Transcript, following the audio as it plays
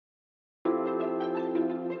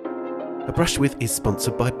A Brush With is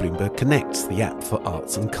sponsored by Bloomberg Connects, the app for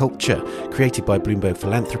arts and culture. Created by Bloomberg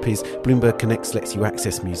Philanthropies, Bloomberg Connects lets you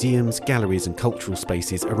access museums, galleries and cultural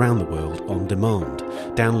spaces around the world on demand.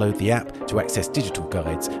 Download the app to access digital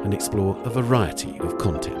guides and explore a variety of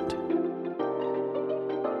content.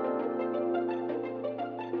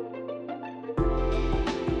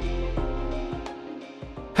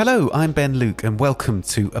 Hello, I'm Ben Luke and welcome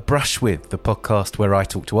to A Brush With, the podcast where I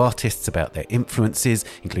talk to artists about their influences,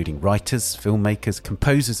 including writers, filmmakers,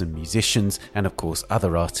 composers and musicians, and of course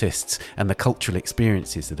other artists, and the cultural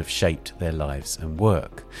experiences that have shaped their lives and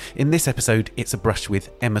work. In this episode, it's A Brush With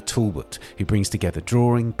Emma Talbot, who brings together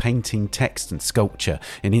drawing, painting, text and sculpture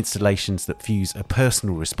in installations that fuse a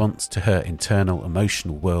personal response to her internal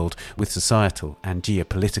emotional world with societal and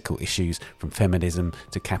geopolitical issues from feminism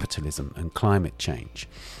to capitalism and climate change.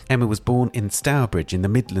 Emma was born in Stourbridge in the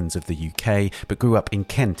Midlands of the UK, but grew up in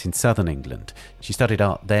Kent in southern England. She studied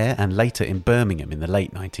art there and later in Birmingham in the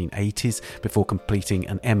late 1980s before completing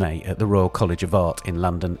an MA at the Royal College of Art in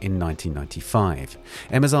London in 1995.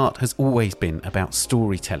 Emma's art has always been about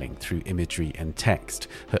storytelling through imagery and text.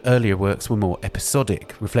 Her earlier works were more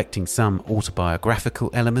episodic, reflecting some autobiographical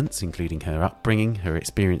elements, including her upbringing, her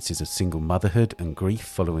experiences of single motherhood and grief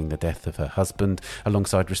following the death of her husband,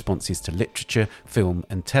 alongside responses to literature, film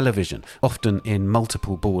and television, often in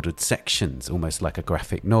multiple bordered sections, almost like a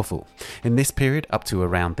graphic novel. In this period, up to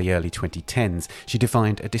around the early 2010s, she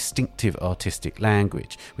defined a distinctive artistic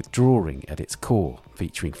language, with drawing at its core,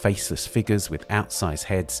 featuring faceless figures with outsized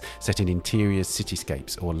heads set in interiors,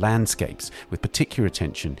 cityscapes or landscapes, with particular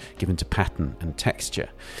attention given to pattern and texture.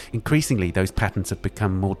 Increasingly, those patterns have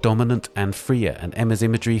become more dominant and freer, and Emma's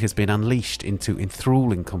imagery has been unleashed into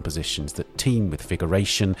enthralling compositions that teem with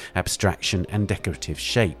figuration, abstraction and decorative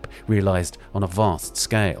shape, realised on a vast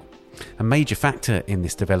scale. A major factor in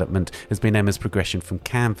this development has been Emma's progression from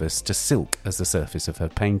canvas to silk as the surface of her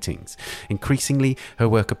paintings. Increasingly, her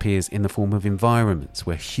work appears in the form of environments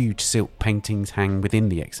where huge silk paintings hang within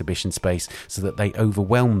the exhibition space so that they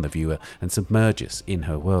overwhelm the viewer and submerge us in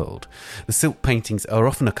her world. The silk paintings are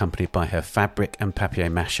often accompanied by her fabric and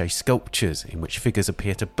papier-mâché sculptures, in which figures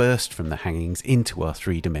appear to burst from the hangings into our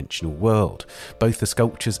three-dimensional world. Both the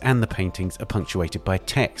sculptures and the paintings are punctuated by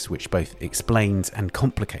text, which both explains and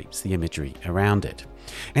complicates the imagery around it.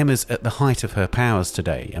 Emma's at the height of her powers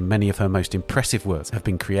today, and many of her most impressive works have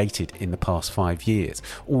been created in the past 5 years,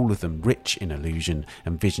 all of them rich in illusion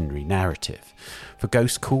and visionary narrative. For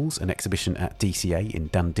Ghost Calls, an exhibition at DCA in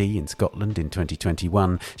Dundee in Scotland in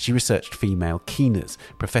 2021, she researched female keeners,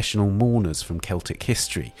 professional mourners from Celtic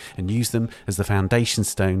history, and used them as the foundation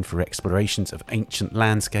stone for explorations of ancient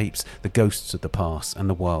landscapes, the ghosts of the past and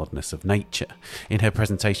the wildness of nature. In her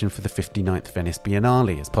presentation for the 59th Venice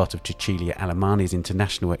Biennale as part of Cecilia Alemani's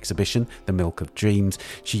international exhibition, The Milk of Dreams,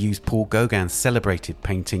 she used Paul Gauguin's celebrated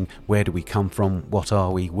painting Where Do We Come From, What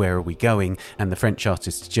Are We, Where Are We Going, and the French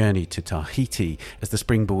artist's journey to Tahiti as the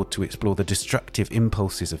springboard to explore the destructive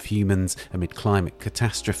impulses of humans amid climate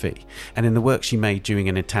catastrophe. And in the work she made during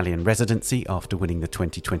an Italian residency after winning the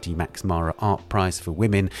 2020 Max Mara Art Prize for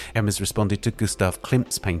Women, Emma's responded to Gustav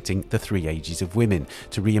Klimt's painting The Three Ages of Women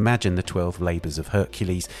to reimagine the 12 labours of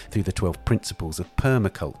Hercules through the 12 principles of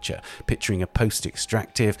permaculture, picturing a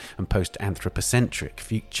post-extractive and post-anthropocentric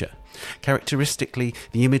future. Characteristically,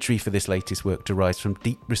 the imagery for this latest work derives from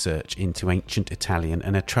deep research into ancient Italian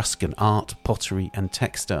and Etruscan art, pottery and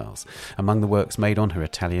textiles. Among the works made on her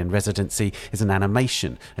Italian residency is an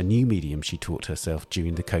animation, a new medium she taught herself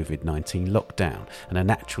during the COVID-19 lockdown, and a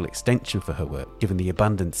natural extension for her work given the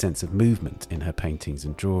abundant sense of movement in her paintings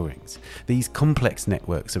and drawings. These complex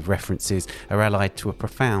networks of references are allied to a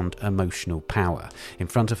profound emotional power. In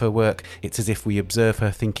front of her work, it's as if we observe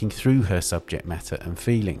her thinking through her subject matter and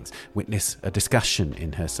feelings, witness a discussion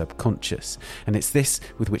in her subconscious, and it's this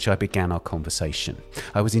with which I began our conversation.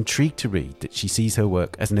 I was intrigued to read that she sees her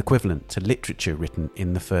work as an equivalent to literature written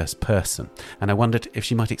in the first person, and I wondered if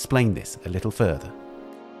she might explain this a little further.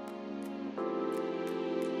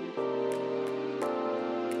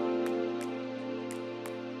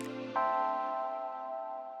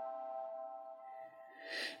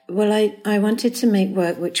 Well, I wanted to make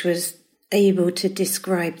work which was able to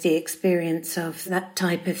describe the experience of that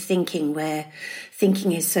type of thinking where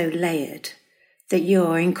thinking is so layered that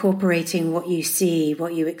you're incorporating what you see,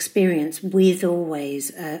 what you experience with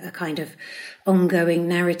always a kind of ongoing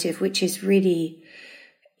narrative, which is really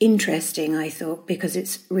interesting, I thought, because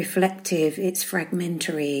it's reflective, it's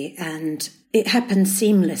fragmentary, and it happens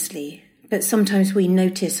seamlessly. But sometimes we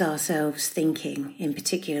notice ourselves thinking in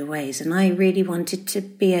particular ways, and I really wanted to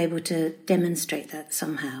be able to demonstrate that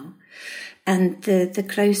somehow. And the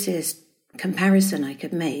closest comparison I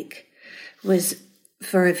could make was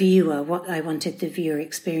for a viewer, what I wanted the viewer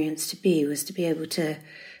experience to be was to be able to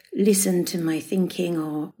listen to my thinking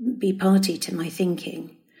or be party to my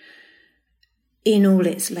thinking in all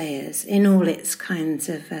its layers, in all its kinds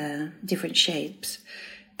of different shapes.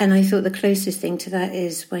 And I thought the closest thing to that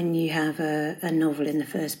is when you have a novel in the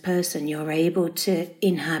first person, you're able to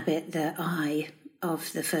inhabit the I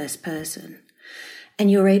of the first person. And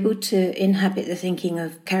you're able to inhabit the thinking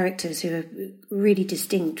of characters who are really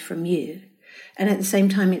distinct from you. And at the same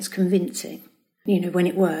time, it's convincing. You know, when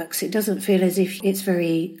it works, it doesn't feel as if it's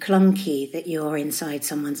very clunky that you're inside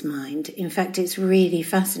someone's mind. In fact, it's really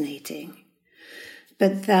fascinating.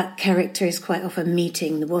 But that character is quite often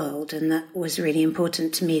meeting the world, and that was really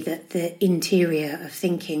important to me, that the interior of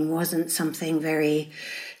thinking wasn't something very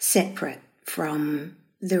separate from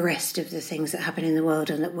the rest of the things that happen in the world,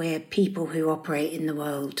 and that we're people who operate in the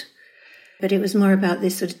world. But it was more about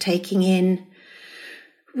this sort of taking in,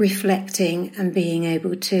 reflecting, and being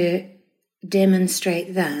able to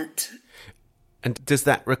demonstrate that. And does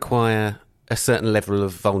that require a certain level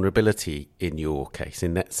of vulnerability in your case,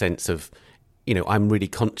 in that sense of, you know, I'm really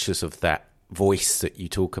conscious of that voice that you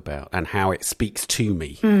talk about and how it speaks to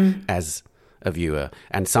me as a viewer.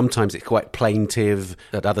 And sometimes it's quite plaintive,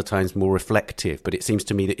 at other times more reflective. But it seems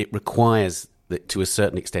to me that it requires that to a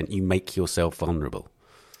certain extent you make yourself vulnerable.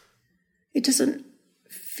 It doesn't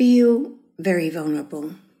feel very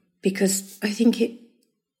vulnerable because I think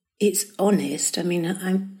it's honest. I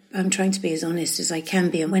mean, I'm trying to be as honest as I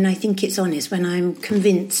can be. And when I think it's honest, when I'm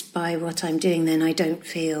convinced by what I'm doing, then I don't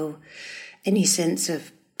feel any sense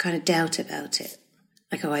of kind of doubt about it.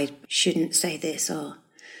 Like, oh, I shouldn't say this. Or,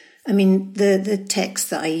 I mean, the text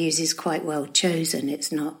that I use is quite well chosen.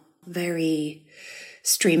 It's not very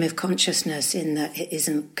stream of consciousness in that it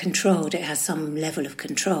isn't controlled. It has some level of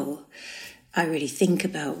control. I really think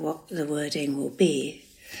about what the wording will be.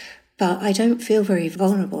 But I don't feel very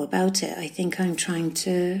vulnerable about it. I think I'm trying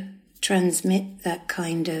to transmit that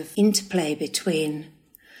kind of interplay between,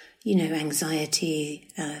 you know, anxiety,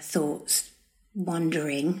 thoughts,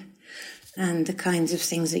 wondering, and the kinds of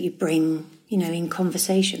things that you bring, you know, in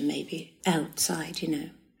conversation maybe, outside, you know.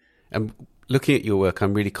 And looking at your work,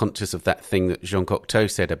 I'm really conscious of that thing that Jean Cocteau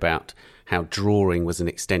said about how drawing was an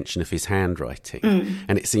extension of his handwriting.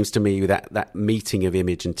 And it seems to me that meeting of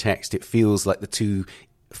image and text, it feels like the two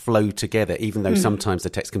flow together, even though sometimes the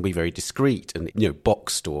text can be very discrete and, you know,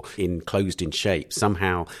 boxed or enclosed in shape.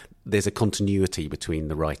 Somehow there's a continuity between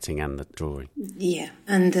the writing and the drawing. Yeah,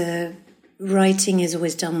 and the writing is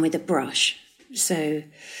always done with a brush. So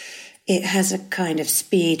it has a kind of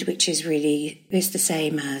speed which is really, it's the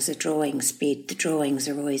same as a drawing speed. The drawings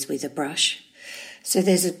are always with a brush. So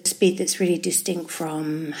there's a speed that's really distinct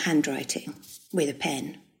from handwriting with a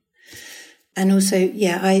pen. And also,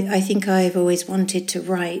 yeah, I think I've always wanted to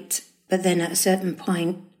write, but then at a certain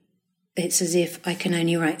point, it's as if I can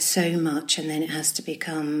only write so much and then it has to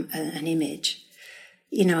become an image.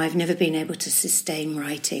 You know, I've never been able to sustain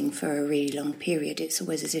writing for a really long period. It's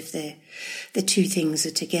always as if the two things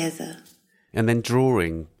are together. And then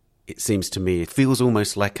drawing, it seems to me, it feels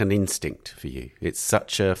almost like an instinct for you. It's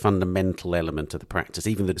such a fundamental element of the practice.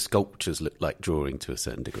 Even the sculptures look like drawing to a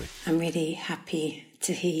certain degree. I'm really happy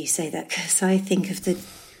to hear you say that, because I think of the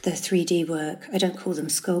 3D work, I don't call them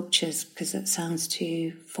sculptures because that sounds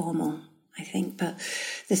too formal, I think, but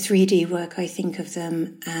the 3D work, I think of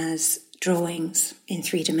them as drawings in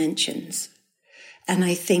 3 dimensions. And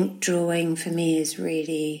I think drawing for me is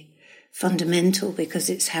really fundamental because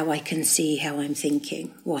it's how I can see how I'm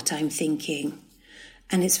thinking, what I'm thinking.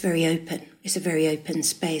 And it's very open. It's a very open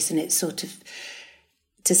space, and it's sort of,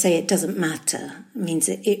 to say it doesn't matter means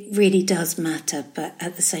it really does matter, but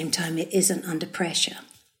at the same time it isn't under pressure.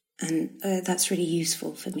 And that's really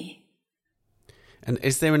useful for me. And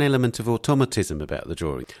is there an element of automatism about the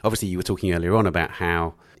drawing? Obviously, you were talking earlier on about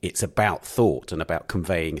how it's about thought and about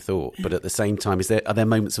conveying thought, but at the same time, are there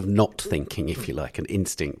moments of not thinking, if you like, an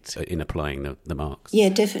instinct in applying the marks? Yeah,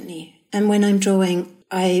 definitely. And when I'm drawing,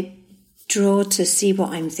 I draw to see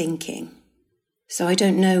what I'm thinking. So I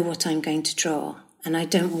don't know what I'm going to draw, and I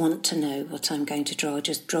don't want to know what I'm going to draw.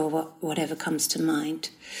 Just draw whatever comes to mind.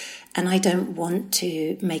 And I don't want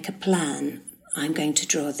to make a plan. I'm going to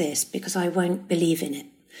draw this, because I won't believe in it.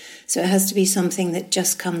 So it has to be something that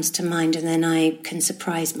just comes to mind, and then I can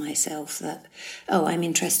surprise myself that, oh, I'm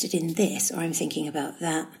interested in this, or I'm thinking about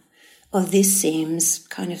that, or this seems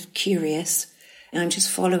kind of curious, and I'm just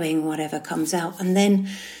following whatever comes out, and then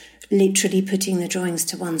literally putting the drawings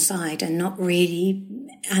to one side and not really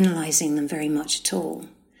analysing them very much at all.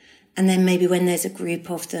 And then maybe when there's a group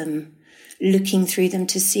of them, looking through them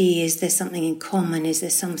to see, is there something in common? Is there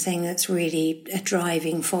something that's really a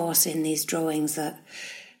driving force in these drawings that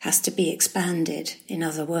has to be expanded in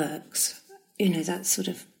other works?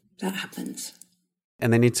 That happens.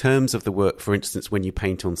 And then in terms of the work, for instance, when you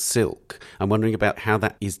paint on silk, I'm wondering about how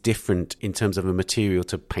that is different in terms of a material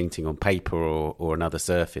to painting on paper or another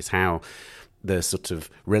surface, how the sort of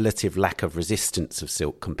relative lack of resistance of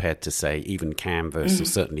silk compared to, say, even canvas or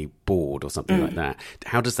certainly board or something like that.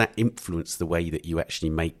 How does that influence the way that you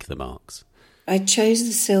actually make the marks? I chose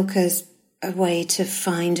the silk as a way to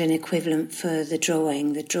find an equivalent for the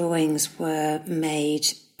drawing. The drawings were made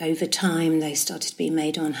over time. They started to be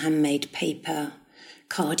made on handmade paper,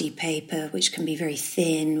 cardy paper, which can be very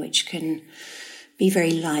thin, which can be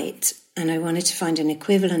very light. And I wanted to find an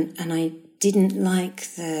equivalent, and I didn't like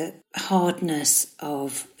the hardness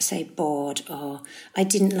of, say, board, or I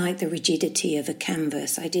didn't like the rigidity of a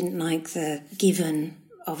canvas. I didn't like the given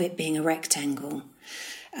of it being a rectangle.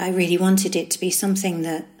 I really wanted it to be something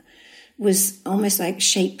that was almost like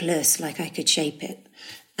shapeless, like I could shape it.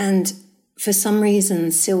 And for some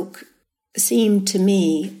reason, silk seemed to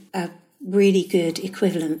me a really good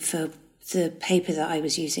equivalent for the paper that I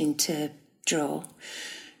was using to draw.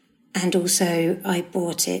 And also I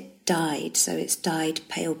bought it dyed, so it's dyed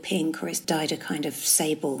pale pink, or it's dyed a kind of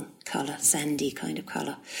sable colour, sandy kind of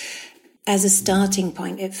colour. As a starting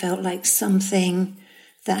point, it felt like something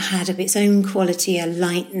that had of its own quality, a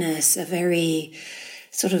lightness, a very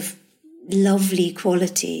sort of lovely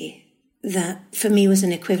quality that for me was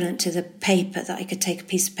an equivalent to the paper, that I could take a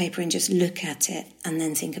piece of paper and just look at it and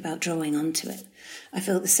then think about drawing onto it. I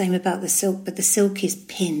felt the same about the silk, but the silk is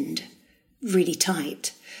pinned really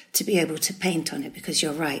tight to be able to paint on it, because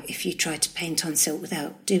you're right, if you try to paint on silk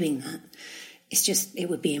without doing that, it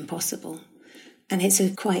would be impossible. And it's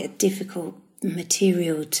quite a difficult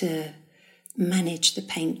material to manage the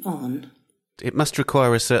paint on. It must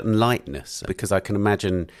require a certain lightness, because I can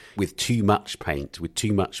imagine with too much paint, with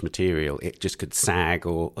too much material, it just could sag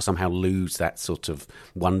or somehow lose that sort of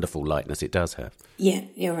wonderful lightness it does have. Yeah,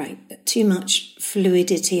 you're right. But too much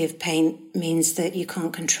fluidity of paint means that you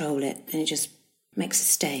can't control it, and it just makes a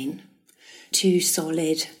stain. Too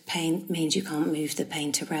solid paint means you can't move the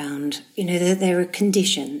paint around. There are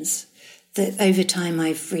conditions that over time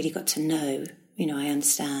I've really got to know. I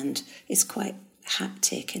understand. It's quite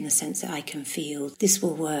haptic in the sense that I can feel this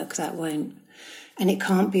will work, that won't. And it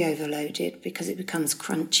can't be overloaded because it becomes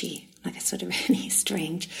crunchy, like a sort of really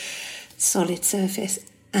strange solid surface.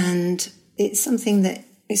 And it's something that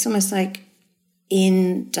it's almost like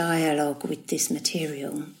in dialogue with this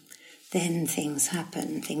material, then things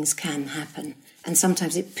can happen. And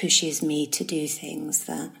sometimes it pushes me to do things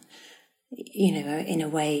that, in a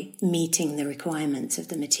way, meeting the requirements of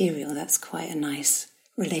the material. That's quite a nice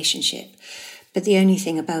relationship. But the only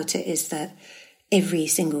thing about it is that every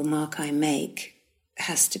single mark I make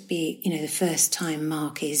has to be, the first time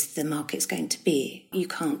mark is the mark it's going to be. You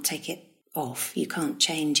can't take it off. You can't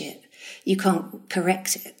change it. You can't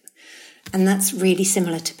correct it. And that's really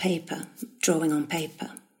similar to paper, drawing on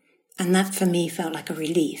paper. And that for me felt like a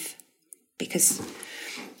relief, because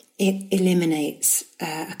it eliminates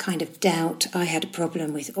a kind of doubt. I had a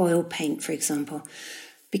problem with oil paint, for example,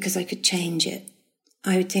 because I could change it.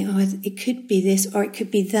 I would think, it could be this, or it could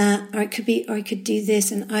be that, or I could do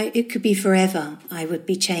this, and it could be forever. I would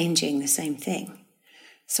be changing the same thing.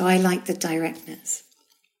 So I like the directness.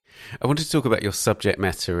 I wanted to talk about your subject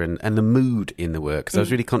matter and the mood in the work, because I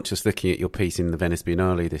was really conscious looking at your piece in the Venice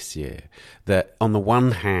Biennale this year, that on the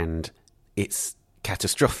one hand, it's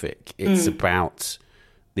catastrophic. It's about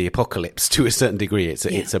the apocalypse to a certain degree.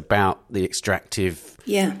 It's about the extractive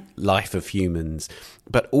life of humans.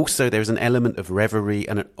 But also there's an element of reverie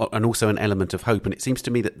and also an element of hope. And it seems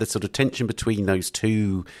to me that the sort of tension between those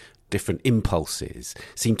two different impulses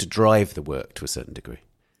seem to drive the work to a certain degree.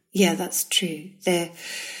 Yeah, that's true. There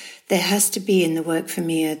has to be in the work for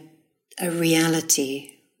me a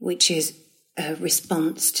reality, which is a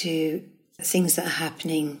response to things that are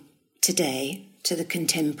happening today, to the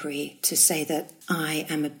contemporary, to say that I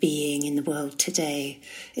am a being in the world today.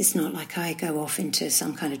 It's not like I go off into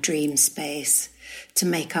some kind of dream space to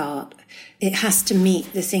make art. It has to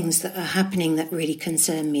meet the things that are happening that really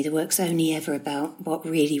concern me. The work's only ever about what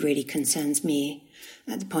really, really concerns me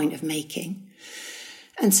at the point of making.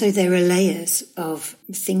 And so there are layers of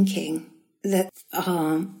thinking that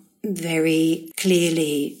are very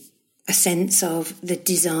clearly a sense of the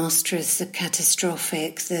disastrous, the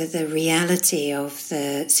catastrophic, the reality of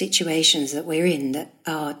the situations that we're in that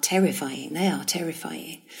are terrifying. They are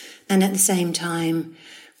terrifying. And at the same time,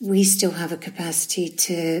 we still have a capacity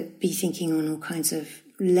to be thinking on all kinds of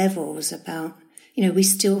levels about we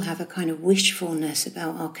still have a kind of wishfulness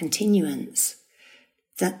about our continuance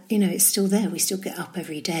that, it's still there. We still get up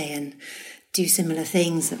every day and do similar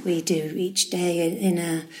things that we do each day in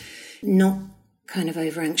a not kind of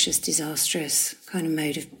over-anxious, disastrous kind of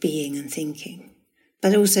mode of being and thinking.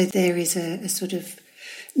 But also there is a sort of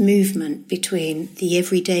movement between the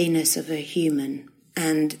everydayness of a human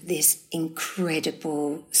and this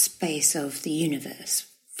incredible space of the universe,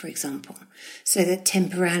 for example. So that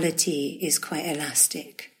temporality is quite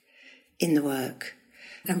elastic in the work,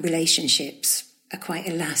 and relationships are quite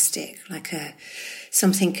elastic, like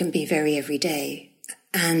something can be very everyday,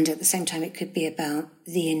 and at the same time it could be about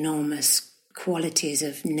the enormous qualities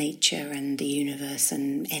of nature and the universe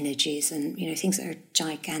and energies and, things that are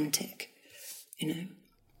gigantic,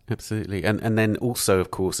 Absolutely. And then also,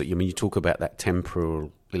 of course, you talk about that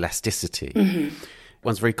temporal elasticity.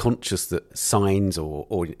 One's very conscious that signs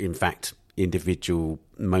or in fact, individual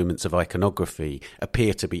moments of iconography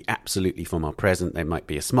appear to be absolutely from our present. There might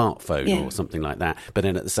be a smartphone or something like that. But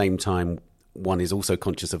then at the same time, one is also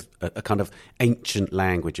conscious of a kind of ancient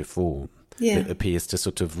language of form that appears to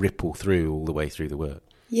sort of ripple through all the way through the work.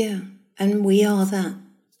 Yeah, and we are that.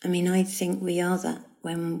 I think we are that.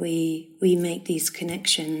 When we make these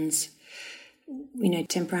connections,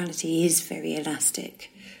 temporality is very elastic.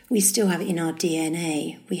 We still have in our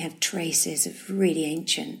DNA, we have traces of really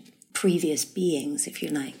ancient previous beings, if you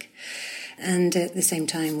like. And at the same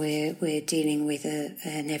time, we're dealing with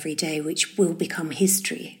an everyday which will become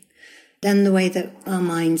history. Then the way that our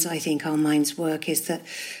minds work is that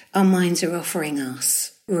our minds are offering us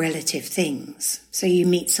relative things. So you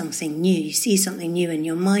meet something new, you see something new, and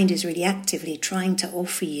your mind is really actively trying to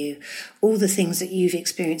offer you all the things that you've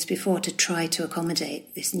experienced before to try to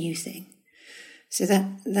accommodate this new thing. So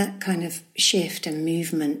that kind of shift and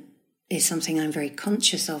movement is something I'm very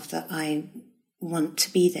conscious of, that I want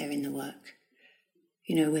to be there in the work.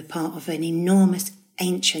 We're part of an enormous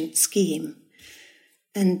ancient scheme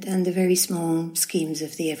and the very small schemes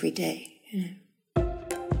of the everyday,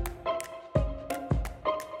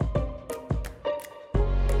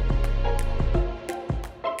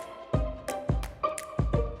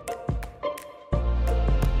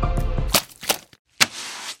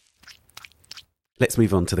 Let's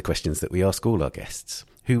move on to the questions that we ask all our guests.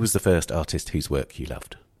 Who was the first artist whose work you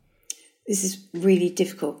loved? This is really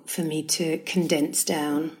difficult for me to condense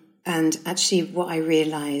down. And actually what I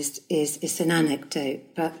realised is it's an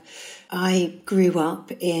anecdote, but I grew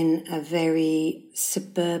up in a very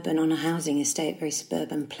suburban, on a housing estate, very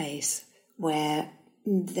suburban place where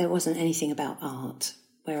there wasn't anything about art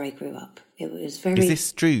where I grew up. It was very... Is this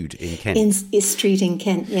Strood in Kent? It's Strood in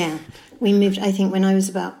Kent, yeah. We moved, I think, when I was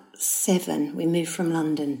about 7, we moved from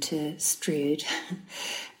London to Strood.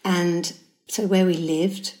 And so where we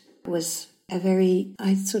lived was a very,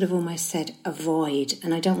 I sort of almost said, a void.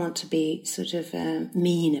 And I don't want to be sort of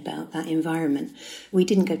mean about that environment. We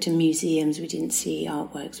didn't go to museums, we didn't see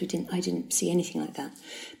artworks, I didn't see anything like that.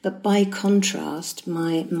 But by contrast,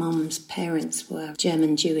 my mum's parents were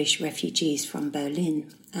German Jewish refugees from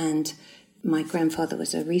Berlin. And my grandfather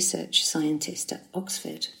was a research scientist at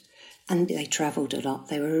Oxford. And they travelled a lot.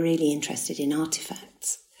 They were really interested in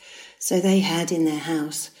artefacts. So they had in their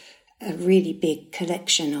house a really big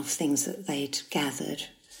collection of things that they'd gathered,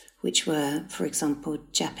 which were, for example,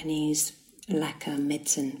 Japanese lacquer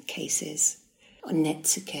medicine cases, or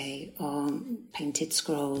netsuke, or painted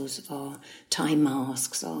scrolls, or Thai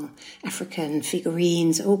masks, or African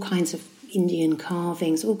figurines, all kinds of Indian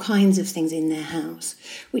carvings, all kinds of things in their house,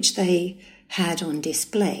 which they had on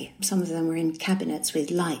display. Some of them were in cabinets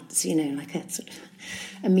with lights, like a sort of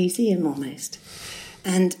a museum almost.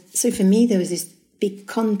 And so for me, there was this big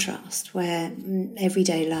contrast where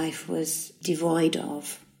everyday life was devoid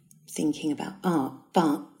of thinking about art.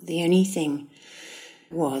 But the only thing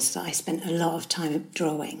was that I spent a lot of time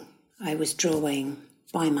drawing. I was drawing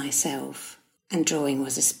by myself, and drawing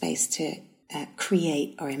was a space to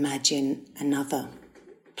create or imagine another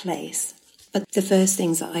place. But the first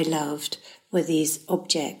things that I loved were these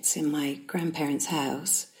objects in my grandparents'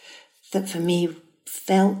 house that for me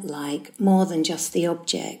felt like more than just the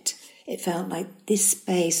object. It felt like this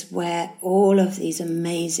space where all of these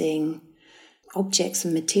amazing objects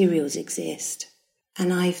and materials exist.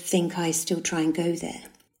 And I think I still try and go there.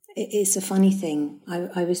 It's a funny thing.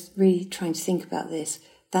 I was really trying to think about this.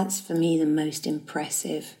 That's for me the most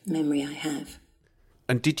impressive memory I have.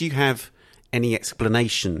 And did you have any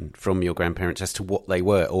explanation from your grandparents as to what they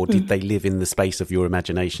were, or did they live in the space of your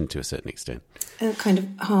imagination to a certain extent? Kind of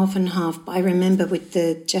half and half, but I remember with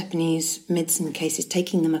the Japanese medicine cases,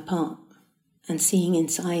 taking them apart and seeing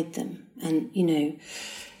inside them and,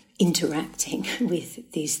 interacting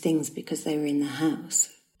with these things because they were in the house.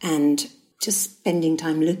 And just spending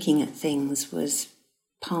time looking at things was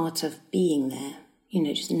part of being there,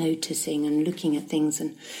 just noticing and looking at things.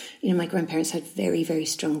 And, my grandparents had very, very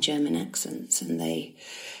strong German accents, and the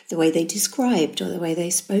way they described or the way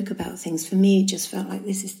they spoke about things, for me, it just felt like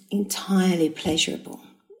this is entirely pleasurable.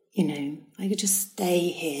 I could just stay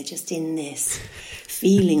here, just in this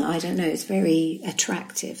feeling. I don't know, it's very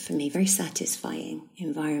attractive for me, very satisfying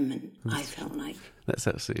environment, I felt like. That's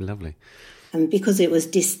absolutely lovely. And because it was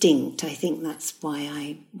distinct, I think that's why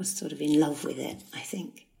I was sort of in love with it, I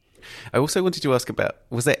think. I also wanted to ask about,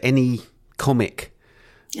 was there any comic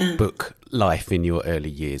book life in your early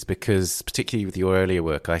years? Because particularly with your earlier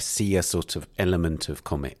work, I see a sort of element of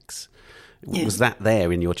comics. Yeah. Was that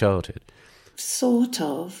there in your childhood? Sort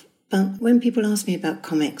of. But when people ask me about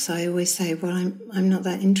comics, I always say, well, I'm not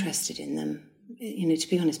that interested in them, to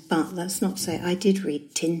be honest. But that's not to say I did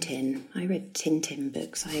read Tintin. I read Tintin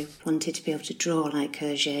books. I wanted to be able to draw like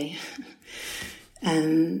Hergé.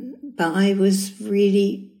 But I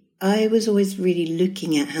was always really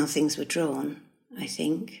looking at how things were drawn, I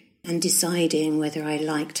think, and deciding whether I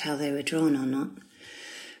liked how they were drawn or not.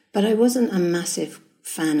 But I wasn't a massive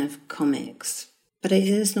fan of comics. But it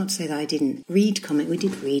is not to say that I didn't read comics. We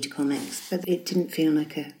did read comics, but it didn't feel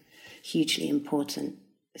like a hugely important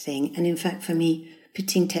thing. And in fact, for me,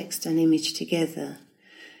 putting text and image together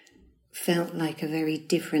felt like a very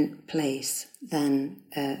different place than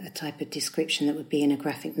a type of description that would be in a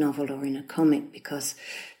graphic novel or in a comic, because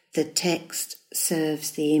the text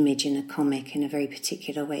serves the image in a comic in a very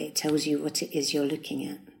particular way. It tells you what it is you're looking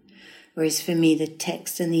at. Whereas for me, the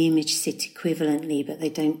text and the image sit equivalently, but they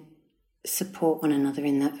don't support one another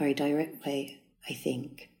in that very direct way, I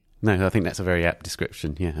think. No, I think that's a very apt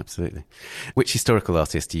description. Yeah, absolutely. Which historical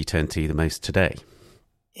artist do you turn to the most today?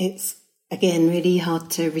 It's, again, really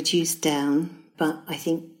hard to reduce down, but I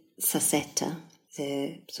think Sassetta,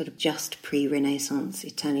 the sort of just pre-Renaissance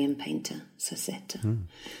Italian painter, Sassetta,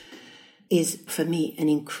 is, for me, an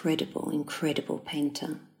incredible, incredible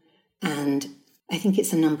painter. And I think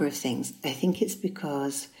it's a number of things. I think it's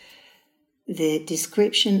because the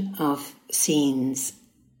description of scenes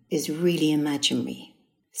is really imaginary.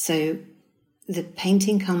 So the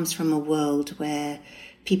painting comes from a world where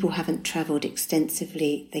people haven't travelled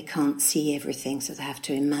extensively, they can't see everything, so they have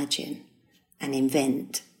to imagine and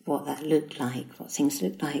invent what that looked like, what things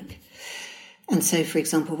looked like. And so, for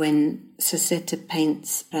example, when Sassetta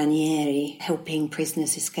paints Ranieri helping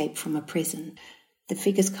prisoners escape from a prison, the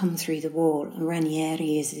figures come through the wall, and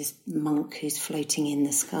Ranieri is this monk who's floating in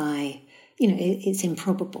the sky. It's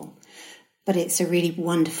improbable, but it's a really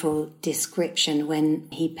wonderful description when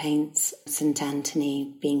he paints St.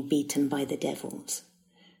 Anthony being beaten by the devils.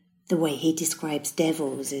 The way he describes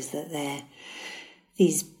devils is that they're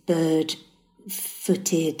these bird-footed,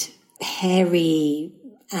 hairy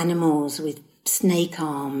animals with snake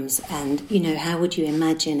arms, and, how would you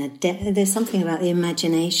imagine there's something about the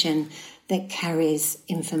imagination that carries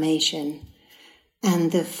information.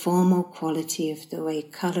 And the formal quality of the way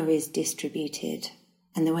colour is distributed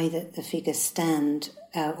and the way that the figures stand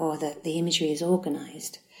or that the imagery is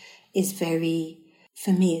organised is very,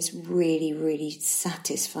 for me, it's really, really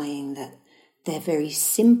satisfying that they're very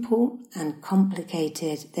simple and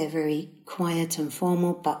complicated. They're very quiet and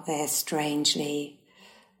formal, but they're strangely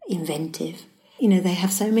inventive. They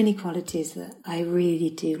have so many qualities that I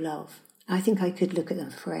really do love. I think I could look at them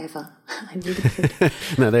forever. I really could.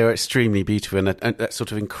 No, they are extremely beautiful, and that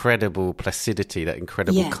sort of incredible placidity, that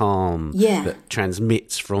incredible calm that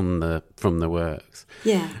transmits from the works.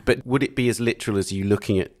 Yeah. But would it be as literal as you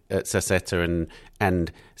looking at Sassetta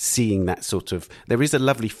and seeing that sort of... There is a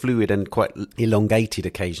lovely fluid and quite elongated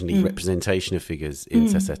occasionally representation of figures in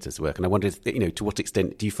Sassetta's work, and I wonder, to what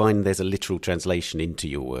extent do you find there's a literal translation into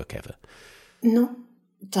your work ever? Not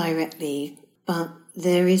directly, but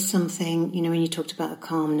there is something, when you talked about the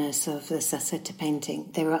calmness of the Sassetta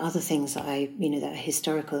painting, there are other things that that are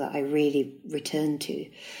historical that I really return to,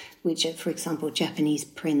 which are, for example, Japanese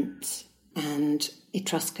prints and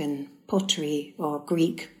Etruscan pottery or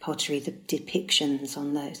Greek pottery, the depictions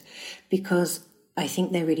on those, because I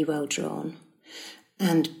think they're really well drawn.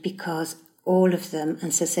 And because all of them,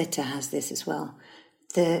 and Sassetta has this as well,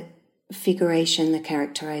 the figuration, the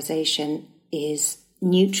characterization is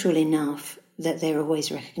neutral enough that they're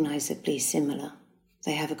always recognisably similar.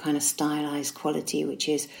 They have a kind of stylised quality which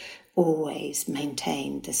is always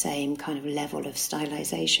maintained, the same kind of level of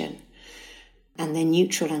stylisation. And they're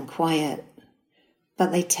neutral and quiet,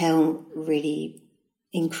 but they tell really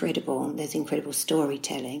there's incredible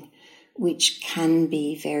storytelling, which can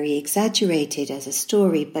be very exaggerated as a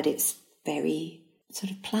story, but it's very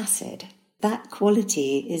sort of placid. That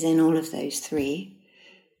quality is in all of those three.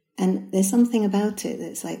 And there's something about it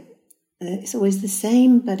that's like, it's always the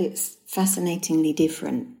same, but it's fascinatingly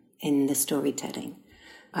different in the storytelling.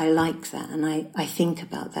 I like that, and I think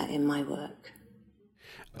about that in my work.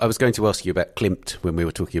 I was going to ask you about Klimt when we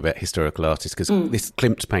were talking about historical artists, because this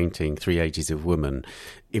Klimt painting, Three Ages of Woman,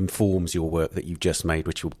 informs your work that you've just made,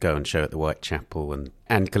 which you'll go and show at the Whitechapel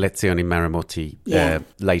and Collezione Maramotti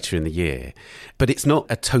later in the year. But it's not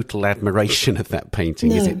a total admiration of that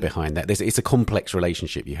painting, is it, behind that? It's a complex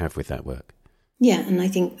relationship you have with that work. Yeah, and I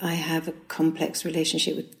think I have a complex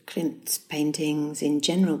relationship with Klimt's paintings in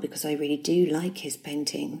general because I really do like his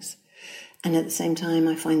paintings. And at the same time,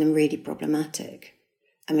 I find them really problematic.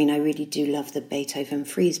 I mean, I really do love the Beethoven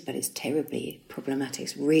frieze, but it's terribly problematic.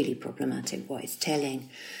 It's really problematic what it's telling.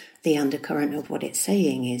 The undercurrent of what it's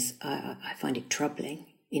saying is, I find it troubling,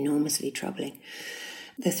 enormously troubling.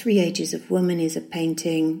 The Three Ages of Woman is a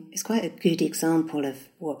painting, it's quite a good example of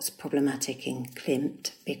what's problematic in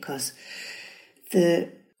Klimt, because the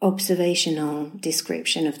observational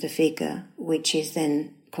description of the figure, which is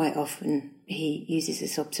then quite often, he uses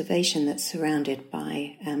this observation that's surrounded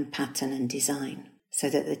by pattern and design, so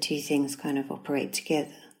that the two things kind of operate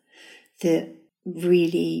together. The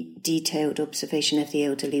really detailed observation of the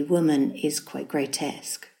elderly woman is quite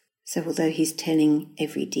grotesque. So although he's telling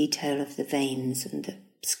every detail of the veins and the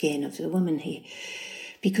skin of the woman,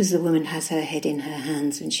 because the woman has her head in her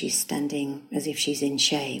hands and she's standing as if she's in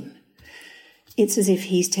shame, it's as if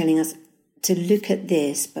he's telling us to look at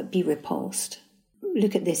this but be repulsed.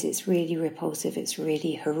 Look at this, it's really repulsive, it's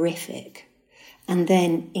really horrific. And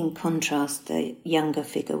then, in contrast, the younger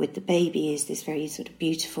figure with the baby is this very sort of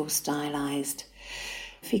beautiful, stylized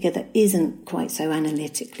figure that isn't quite so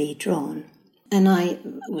analytically drawn. And I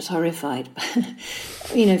was horrified,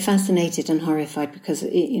 fascinated and horrified, because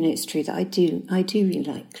it's true that I do really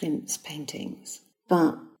like Klimt's paintings.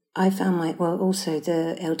 But I found also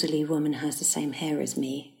the elderly woman has the same hair as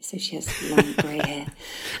me, so she has long grey hair.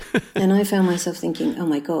 And I found myself thinking, oh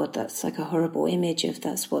my God, that's like a horrible image of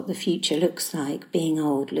that's what the future looks like, being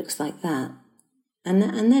old looks like that. And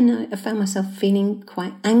then I found myself feeling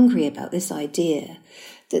quite angry about this idea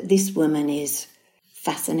that this woman is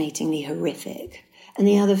fascinatingly horrific. And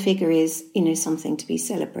the other figure is, something to be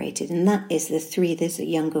celebrated. And that is there's a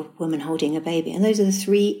younger woman holding a baby. And those are the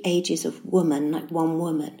 3 ages of woman, like one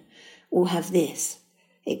woman, all have this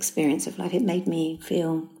experience of life. It made me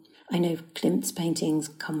feel, I know Klimt's paintings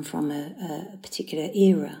come from a particular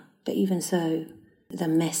era, but even so, the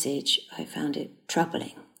message, I found it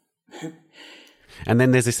troubling. And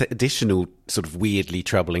then there's this additional sort of weirdly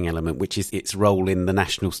troubling element, which is its role in the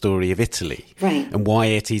national story of Italy. Right. And why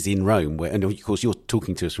it is in Rome. And of course, you're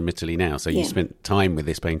talking to us from Italy now, so you spent time with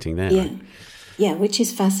this painting there. Yeah. Right? Yeah, which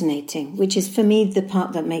is fascinating, which is, for me, the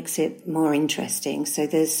part that makes it more interesting. So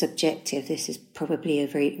there's subjective. This is probably a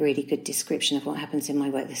very, really good description of what happens in my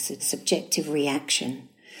work. This is subjective reaction.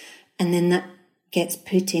 And then that gets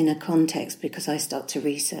put in a context because I start to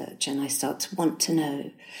research and I start to want to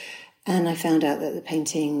know. And I found out that the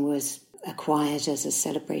painting was acquired as a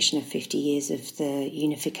celebration of 50 years of the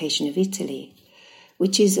unification of Italy,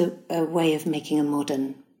 which is a way of making a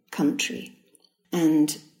modern country.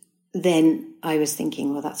 And then I was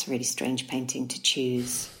thinking, well, that's a really strange painting to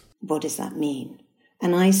choose. What does that mean?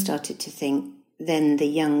 And I started to think, then the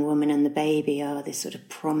young woman and the baby are this sort of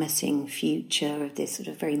promising future of this sort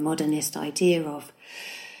of very modernist idea of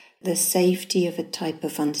the safety of a type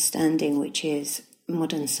of understanding, which is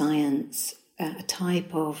modern science, a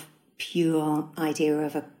type of pure idea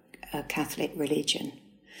of a Catholic religion.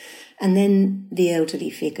 And then the elderly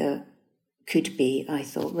figure could be, I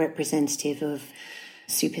thought, representative of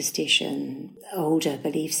superstition, older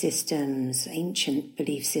belief systems, ancient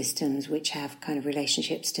belief systems, which have kind of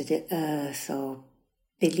relationships to the earth, or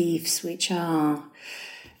beliefs which are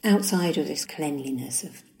outside of this cleanliness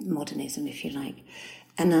of modernism, if you like.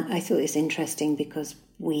 And I thought it was interesting because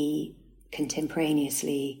we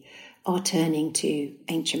contemporaneously are turning to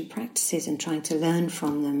ancient practices and trying to learn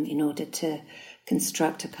from them in order to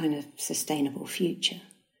construct a kind of sustainable future.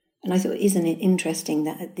 And I thought, isn't it interesting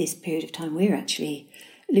that at this period of time we're actually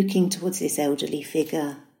looking towards this elderly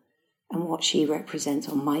figure and what she represents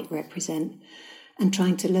or might represent and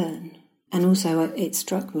trying to learn. And also it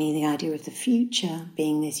struck me the idea of the future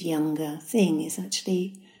being this younger thing is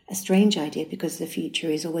actually a strange idea because the future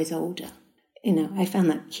is always older. I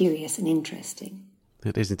found that curious and interesting.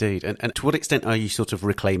 It is indeed. And to what extent are you sort of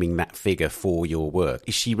reclaiming that figure for your work?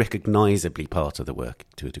 Is she recognisably part of the work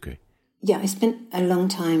to a degree? Yeah, I spent a long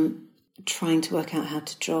time trying to work out how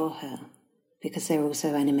to draw her because there are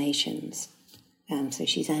also animations. So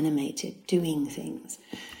she's animated, doing things.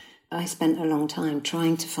 I spent a long time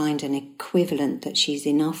trying to find an equivalent that she's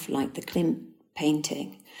enough like the Klimt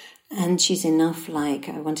painting, and she's enough like,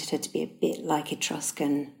 I wanted her to be a bit like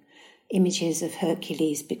Etruscan images of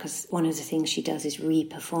Hercules, because one of the things she does is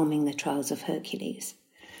re-performing the trials of Hercules.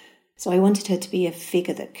 So I wanted her to be a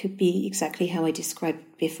figure that could be exactly how I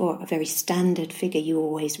described before, a very standard figure you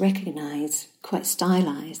always recognise, quite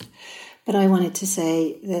stylised. But I wanted to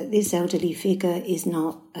say that this elderly figure is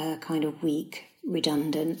not a kind of weak,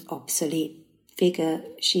 redundant, obsolete figure.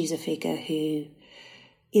 She's a figure who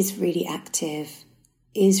is really active,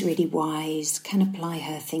 is really wise, can apply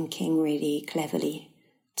her thinking really cleverly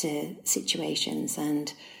to situations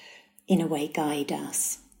and, in a way, guide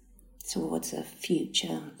us towards a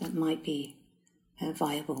future that might be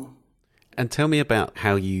viable. And tell me about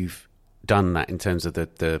how you've done that in terms of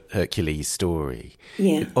the Hercules story.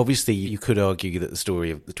 Yeah. Obviously, you could argue that the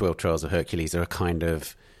story of the 12 Trials of Hercules are a kind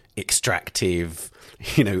of extractive,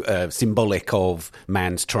 symbolic of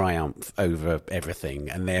man's triumph over everything.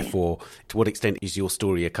 And therefore, to what extent is your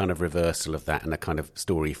story a kind of reversal of that and a kind of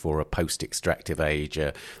story for a post-extractive age,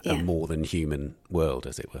 a more than human world,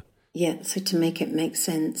 as it were? Yeah, so to make it make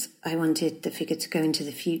sense, I wanted the figure to go into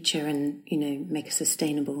the future and, make a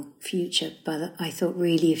sustainable future. But I thought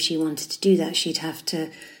really if she wanted to do that, she'd have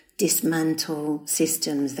to dismantle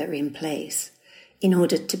systems that are in place in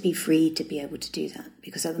order to be free to be able to do that.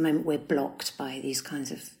 Because at the moment we're blocked by these kinds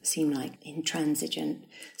of, seem like, intransigent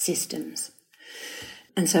systems.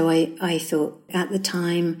 And so I thought at the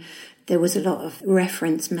time there was a lot of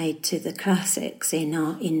reference made to the classics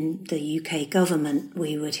in the UK government.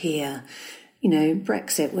 We would hear,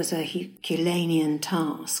 Brexit was a Herculean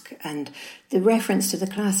task, and the reference to the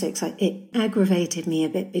classics, it aggravated me a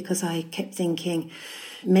bit because I kept thinking,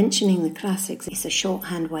 mentioning the classics is a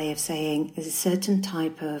shorthand way of saying there's a certain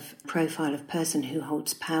type of profile of person who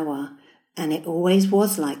holds power, and it always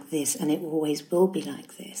was like this, and it always will be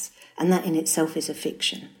like this, and that in itself is a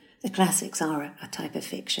fiction. The classics are a type of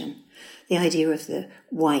fiction. The idea of the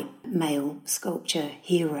white male sculpture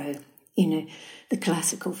hero, the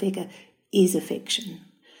classical figure, is a fiction.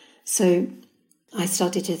 So I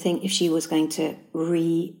started to think if she was going to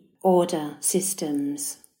reorder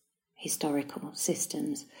systems, historical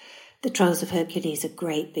systems, the Trials of Hercules are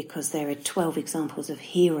great because there are 12 examples of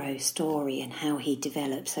hero story and how he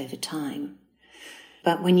develops over time.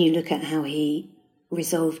 But when you look at how he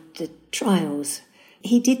resolved the trials,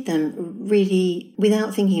 he did them really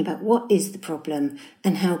without thinking about what is the problem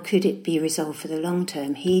and how could it be resolved for the long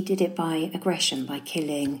term. He did it by aggression, by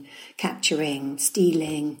killing, capturing,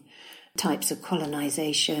 stealing, types of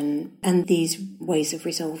colonization, and these ways of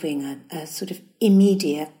resolving are sort of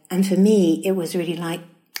immediate. And for me, it was really like,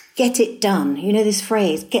 get it done. This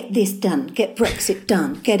phrase, get this done, get Brexit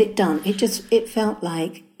done, get it done. It felt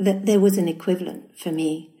like that there was an equivalent for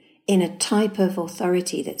me in a type of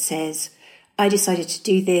authority that says, I decided to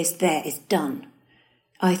do this, there, it's done.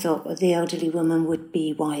 I thought the elderly woman would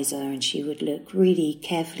be wiser and she would look really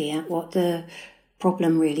carefully at what the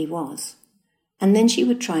problem really was. And then she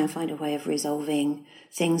would try and find a way of resolving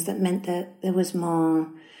things that meant that there was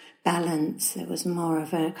more balance, there was more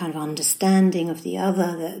of a kind of understanding of the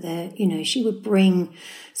other, that she would bring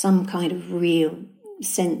some kind of real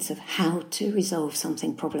sense of how to resolve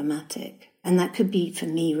something problematic. And that could be, for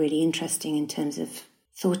me, really interesting in terms of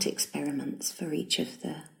thought experiments for each of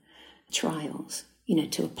the trials,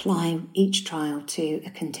 to apply each trial to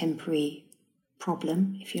a contemporary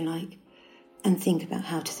problem, if you like, and think about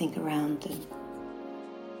how to think around them.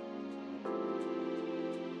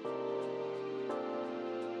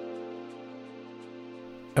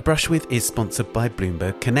 A Brush With is sponsored by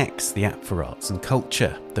Bloomberg Connects, the app for arts and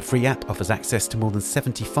culture. The free app offers access to more than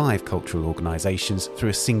 75 cultural organisations through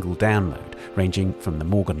a single download, ranging from the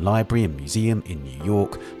Morgan Library and Museum in New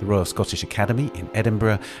York, the Royal Scottish Academy in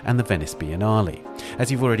Edinburgh, and the Venice Biennale. As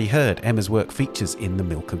you've already heard, Emma's work features in The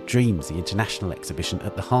Milk of Dreams, the international exhibition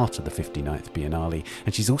at the heart of the 59th Biennale,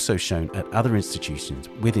 and she's also shown at other institutions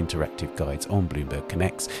with interactive guides on Bloomberg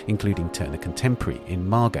Connects, including Turner Contemporary in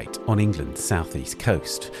Margate on England's southeast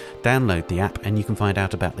coast. Download the app and you can find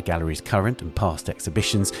out about the gallery's current and past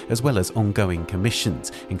exhibitions, as well as ongoing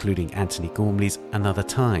commissions, including Anthony Gormley's Another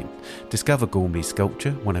Time. Discover Gormley's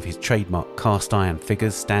sculpture, one of his trademark cast iron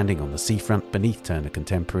figures standing on the seafront beneath Turner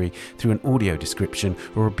Contemporary, through an audio description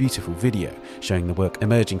or a beautiful video showing the work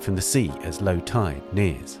emerging from the sea as low tide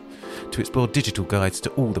nears. To explore digital guides to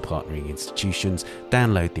all the partnering institutions,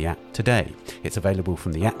 download the app today. It's available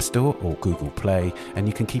from the App Store or Google Play, and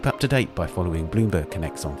you can keep up to date by following Bloomberg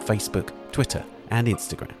Connects on Facebook, Twitter and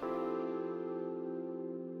Instagram.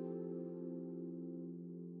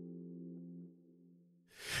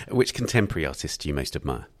 Which contemporary artists do you most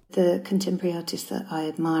admire? The contemporary artists that I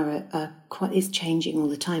admire is changing all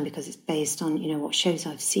the time because it's based on, what shows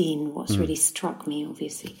I've seen, what's really struck me,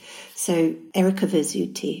 obviously. So Erika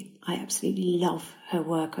Verzuti, I absolutely love her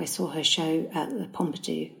work. I saw her show at the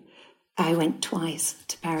Pompidou. I went twice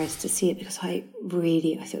to Paris to see it because I thought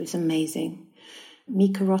it was amazing.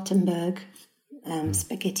 Mika Rottenberg,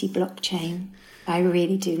 Spaghetti Blockchain. I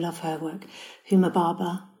really do love her work. Huma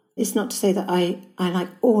Baba. It's not to say that I like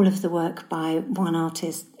all of the work by one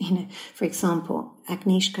artist. For example,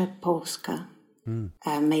 Agnieszka Polska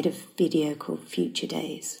made a video called Future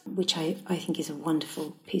Days, which I think is a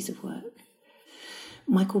wonderful piece of work.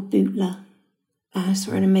 Michael Butler. I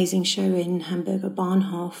saw an amazing show in Hamburger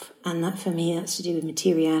Bahnhof, and that for me, that's to do with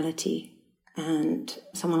materiality. And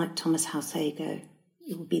someone like Thomas Halsago,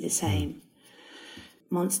 it would be the same.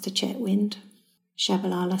 Monster Chetwynd,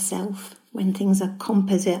 Shabalala Self. When things are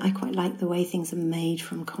composite, I quite like the way things are made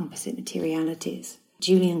from composite materialities.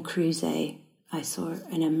 Julian Kruse, I saw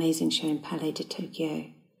an amazing show in Palais de Tokyo,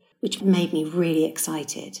 which made me really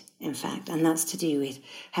excited, in fact, and that's to do with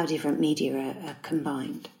how different media are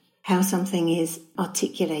combined. How something is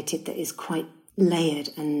articulated that is quite layered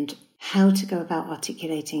and how to go about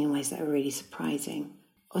articulating in ways that are really surprising.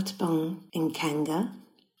 Otbong Nkanga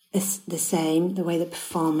is the same, the way that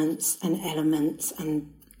performance and elements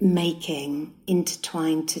and making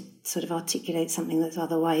intertwine to sort of articulate something that's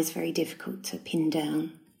otherwise very difficult to pin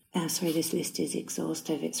down. Sorry, this list is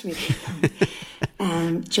exhaustive, it's really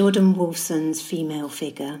long. Jordan Wolfson's female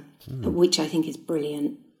figure, which I think is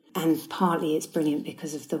brilliant. And partly it's brilliant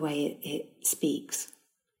because of the way it speaks.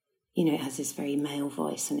 It has this very male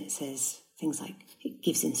voice and it says things like, it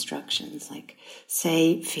gives instructions like,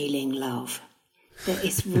 say feeling love.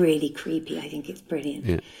 It's really creepy. I think it's brilliant.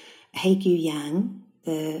 Yeah. Heigyu Yang,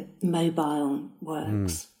 the mobile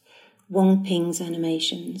works. Wong Ping's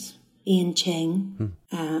animations. Ian Cheng.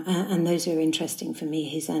 And those are interesting for me,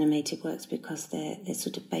 his animated works, because they're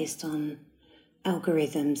sort of based on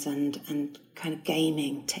algorithms and kind of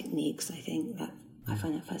gaming techniques. I think that I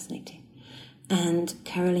find that fascinating. And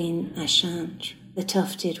Caroline Achange, the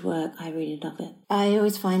tufted work, I really love it. I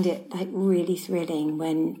always find it really thrilling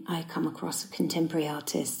when I come across a contemporary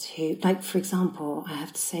artist who, for example, I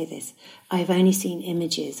have to say this, I've only seen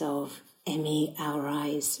images of Emi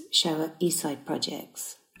Aurai's show at Eastside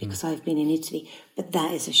Projects because I've been in Italy, but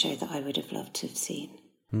that is a show that I would have loved to have seen.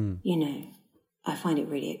 I find it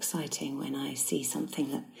really exciting when I see something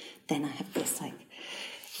that then I have this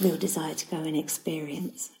real desire to go and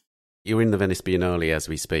experience. You're in the Venice Biennale as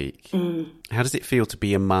we speak. How does it feel to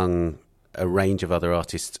be among a range of other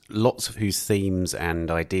artists, lots of whose themes and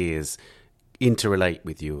ideas interrelate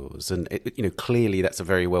with yours? And, clearly that's a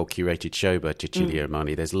very well-curated show by Cecilia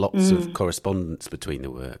Armani. There's lots of correspondence between the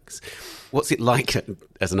works. What's it like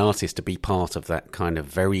as an artist to be part of that kind of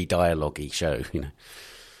very dialogue-y show,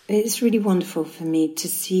 It's really wonderful for me to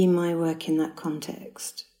see my work in that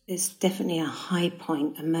context. It's definitely a high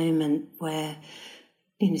point, a moment where,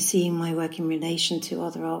 seeing my work in relation to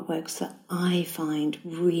other artworks that I find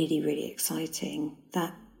really, really exciting.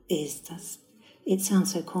 It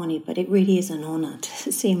sounds so corny, but it really is an honour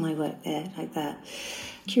to see my work there like that.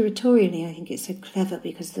 Curatorially, I think it's so clever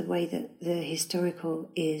because the way that the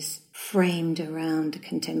historical is framed around the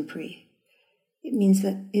contemporary, it means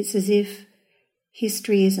that it's as if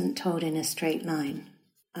history isn't told in a straight line.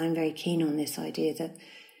 I'm very keen on this idea that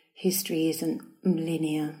history isn't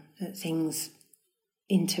linear, that things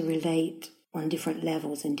interrelate on different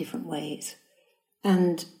levels in different ways.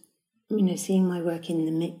 And, seeing my work in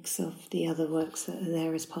the mix of the other works that are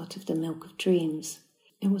there as part of the Milk of Dreams,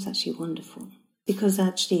 it was actually wonderful. Because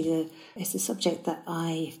actually it's a subject that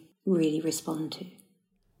I really respond to.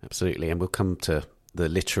 Absolutely, and we'll come to the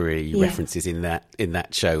literary references in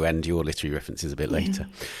that show and your literary references a bit later.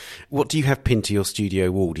 What do you have pinned to your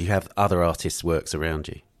studio wall? Do you have other artists' works around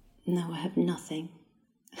you? No, I have nothing.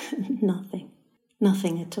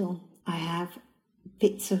 Nothing at all. I have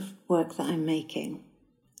bits of work that I'm making,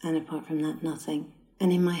 and apart from that, nothing.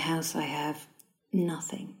 And in my house, I have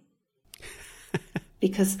nothing.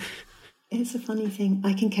 Because it's a funny thing,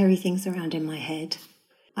 I can carry things around in my head.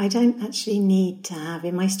 I don't actually need to have,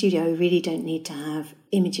 in my studio, I really don't need to have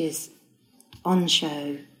images on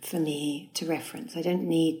show for me to reference. I don't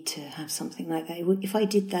need to have something like that. If I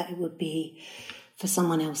did that, it would be for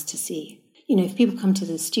someone else to see. If people come to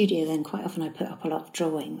the studio, then quite often I put up a lot of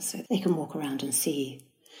drawings so they can walk around and see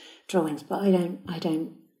drawings. But I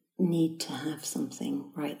don't need to have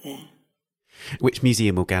something right there. Which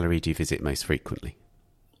museum or gallery do you visit most frequently?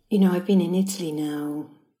 I've been in Italy now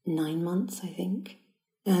 9 months, I think.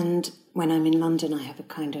 And when I'm in London, I have a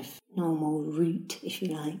kind of normal route, if you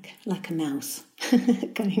like a mouse,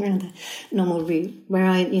 going around a normal route, where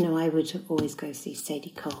I would always go see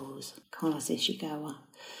Sadie Coles, Carlos Ishikawa,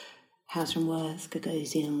 House from Worth,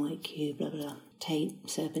 Gagosian, White Cube, blah, blah, blah, Tate,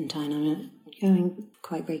 Serpentine. I'm going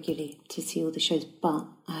quite regularly to see all the shows, but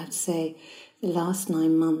I have to say the last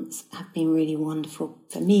 9 months have been really wonderful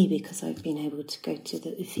for me because I've been able to go to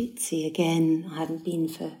the Uffizi again. I haven't been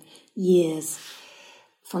for years.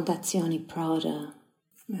 Fondazione Prada,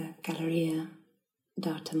 Galleria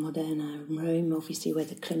d'Arte Moderna in Rome, obviously where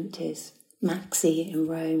the Klimt is, Maxi in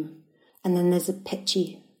Rome. And then there's a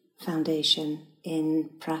Pecci Foundation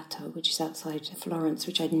in Prato, which is outside Florence,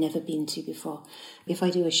 which I'd never been to before. If I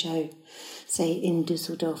do a show, say in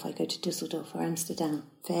Dusseldorf, I go to Dusseldorf or Amsterdam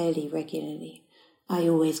fairly regularly. I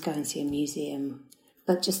always go and see a museum.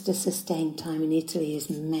 But just a sustained time in Italy has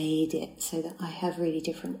made it so that I have really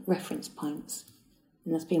different reference points.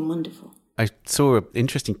 And that's been wonderful. I saw an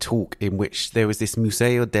interesting talk in which there was this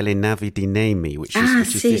Museo delle Navi di Nemi, which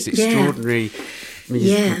is this extraordinary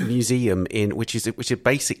museum which are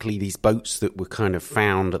basically these boats that were kind of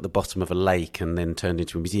found at the bottom of a lake and then turned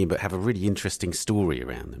into a museum, but have a really interesting story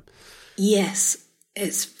around them. Yes,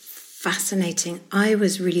 it's fascinating. I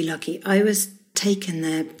was really lucky. I was taken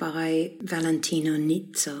there by Valentino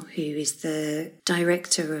Nizzo, who is the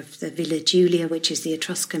director of the Villa Giulia, which is the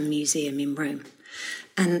Etruscan Museum in Rome.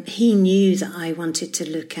 And he knew that I wanted to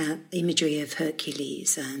look at imagery of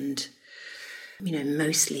Hercules and,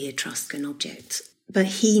 mostly Etruscan objects. But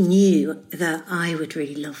he knew that I would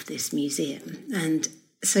really love this museum. And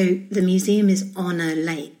so the museum is on a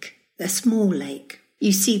lake, a small lake.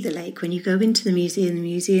 You see the lake. When you go into the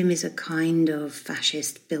museum is a kind of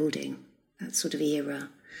fascist building, that sort of era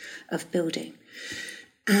of building.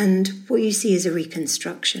 And what you see is a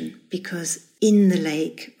reconstruction, because in the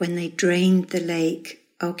lake, when they drained the lake,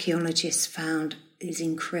 archaeologists found these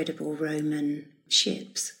incredible Roman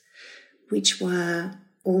ships, which were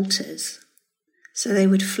altars. So they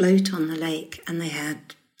would float on the lake, and they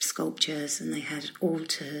had sculptures and they had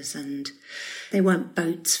altars, and they weren't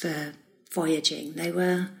boats for voyaging. They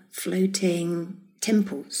were floating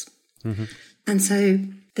temples. Mm-hmm. And so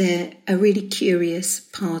they're a really curious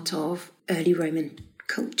part of early Roman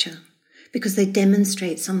culture, because they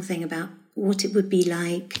demonstrate something about what it would be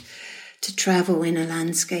like to travel in a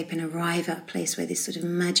landscape and arrive at a place where this sort of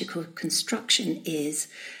magical construction is,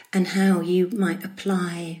 and how you might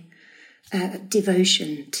apply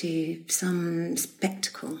devotion to some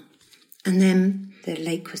spectacle. And then the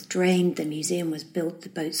lake was drained, the museum was built, the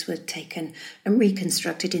boats were taken and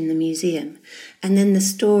reconstructed in the museum. And then the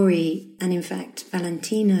story, and in fact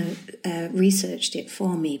Valentino researched it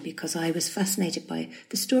for me because I was fascinated by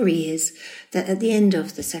the story, is that at the end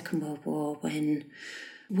of the Second World War,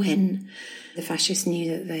 when the fascists knew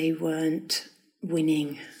that they weren't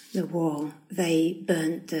winning the war, they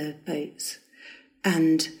burnt the boats.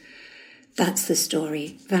 And that's the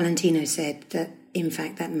story. Valentino said that, in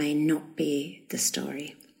fact, that may not be the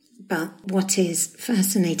story. But what is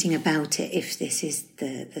fascinating about it, if this is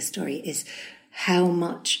the story, is how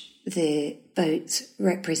much the boats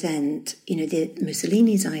represent, the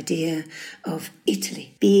Mussolini's idea of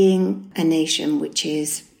Italy being a nation which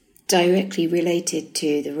is directly related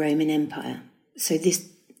to the Roman Empire. So this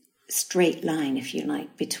straight line, if you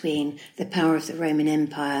like, between the power of the Roman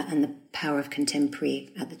Empire and the power of contemporary,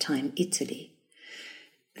 at the time, Italy.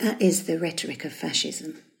 That is the rhetoric of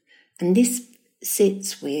fascism. And this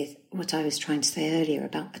sits with what I was trying to say earlier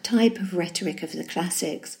about a type of rhetoric of the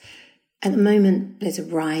classics. At the moment, there's a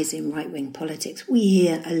rise in right-wing politics. We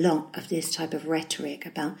hear a lot of this type of rhetoric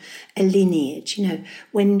about a lineage,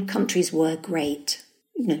 when countries were great,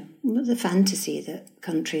 the fantasy that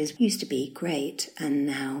countries used to be great and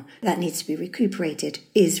now that needs to be recuperated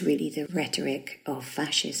is really the rhetoric of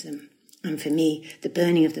fascism. And for me, the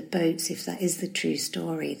burning of the boats, if that is the true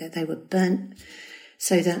story, that they were burnt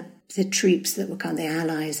so that the troops that were the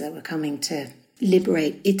allies that were coming to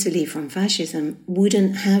liberate Italy from fascism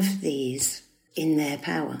wouldn't have these in their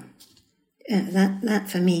power. That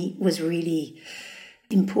for me was really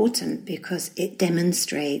important, because it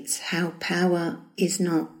demonstrates how power is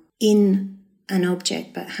not in an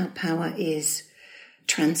object, but how power is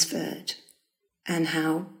transferred, and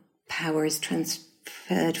how power is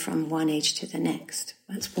transferred from one age to the next.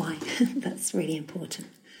 That's why that's really important.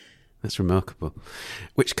 That's remarkable.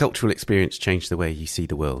 Which cultural experience changed the way you see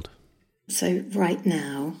the world? So right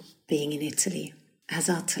now, being in Italy has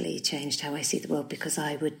utterly changed how I see the world, because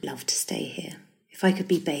I would love to stay here. If I could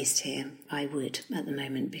be based here, I would at the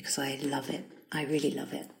moment, because I love it. I really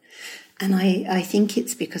love it. And I think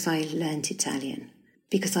it's because I learned Italian,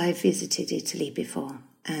 because I visited Italy before.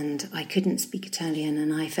 and I couldn't speak Italian,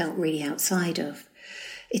 and I felt really outside of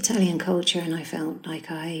Italian culture, and I felt like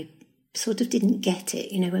I sort of didn't get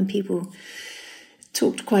it. You know, when people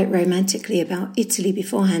talked quite romantically about Italy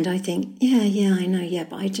beforehand, I think, yeah, I know, yeah,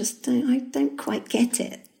 but I don't quite get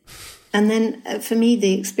it. And then for me,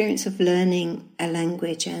 the experience of learning a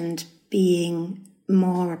language and being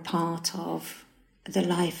more a part of the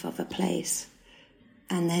life of a place,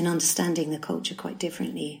 and then understanding the culture quite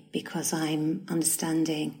differently, because I'm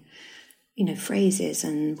understanding, you know, phrases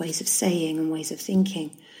and ways of saying and ways of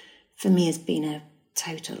thinking, for me has been a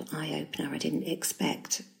total eye-opener. I didn't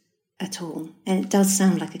expect at all. And it does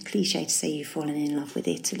sound like a cliche to say you've fallen in love with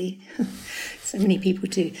Italy. So many people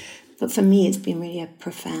do. But for me, it's been really a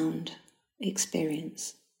profound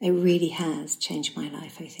experience. It really has changed my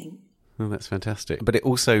life, I think. Oh, that's fantastic. But it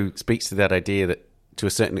also speaks to that idea that, to a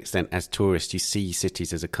certain extent, as tourists, you see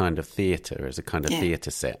cities as a kind of theatre, as a kind of theatre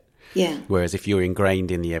set. Yeah. Whereas if you're ingrained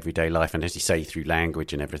in the everyday life, and as you say, through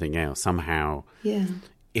language and everything else, somehow,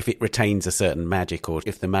 if it retains a certain magic, or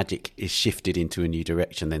if the magic is shifted into a new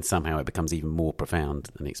direction, then somehow it becomes even more profound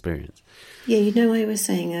an experience. Yeah, you know, I was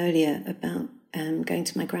saying earlier about going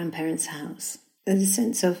to my grandparents' house. There's a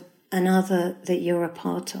sense of another that you're a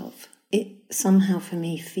part of. It somehow for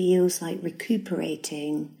me feels like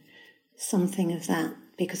recuperating something of that,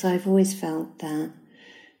 because I've always felt that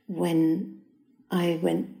when I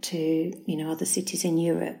went to, you know, other cities in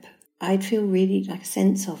Europe, I'd feel really like a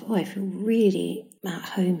sense of, I feel really at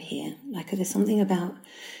home here. Like there's something about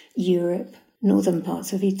Europe, northern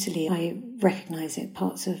parts of Italy, I recognise it,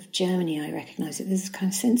 parts of Germany, I recognise it. There's this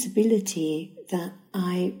kind of sensibility that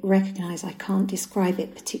I recognise. I can't describe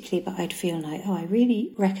it particularly, but I'd feel like, I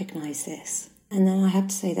really recognise this. And then I have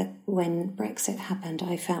to say that when Brexit happened,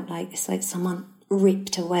 I felt like it's like someone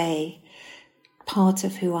ripped away part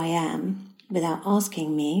of who I am without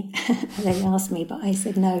asking me. They asked me, but I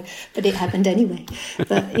said no, but it happened anyway.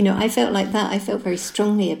 But, you know, I felt like that. I felt very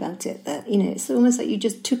strongly about it, that, you know, it's almost like you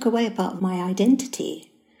just took away a part of my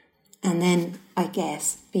identity. And then I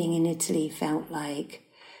guess being in Italy felt like,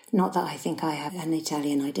 not that I think I have an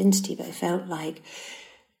Italian identity, but it felt like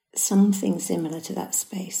something similar to that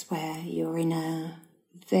space where you're in a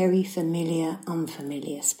very familiar,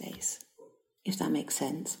 unfamiliar space, if that makes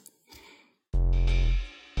sense.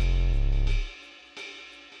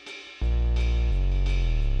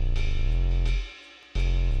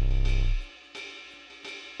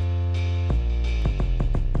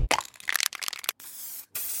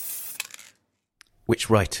 Which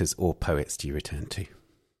writers or poets do you return to?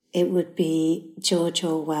 It would be George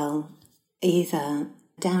Orwell, either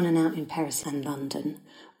Down and Out in Paris and London,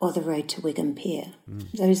 or The Road to Wigan Pier.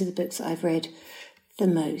 Those are the books that I've read the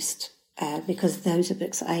most, because those are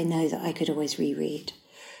books that I know that I could always reread.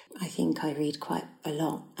 I think I read quite a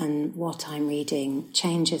lot, and what I'm reading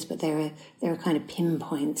changes, but there are kind of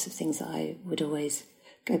pinpoints of things that I would always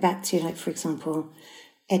go back to, like, for example,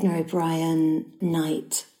 Edna O'Brien,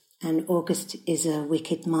 Night, and August is a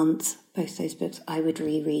Wicked Month. Both those books, I would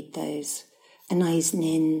reread those. Anais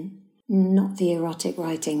Nin, not the erotic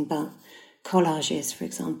writing, but collages, for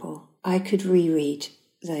example. I could reread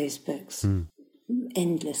those books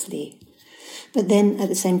endlessly. But then at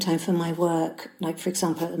the same time, for my work, like, for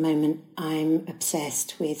example, at the moment, I'm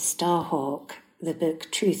obsessed with Starhawk, the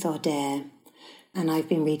book Truth or Dare, and I've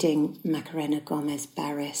been reading Macarena Gomez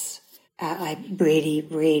Barris. I really,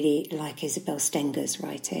 really like Isabel Stenger's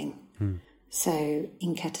writing. So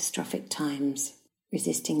In Catastrophic Times,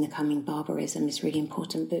 Resisting the Coming Barbarism is a really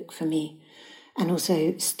important book for me. And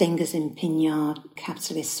also Stenger's in Pignard,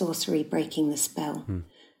 Capitalist Sorcery, Breaking the Spell,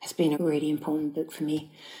 has been a really important book for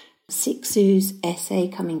me. Sixu's essay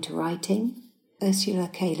Coming to Writing,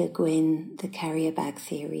 Ursula K. Le Guin, The Carrier Bag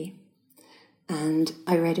Theory. And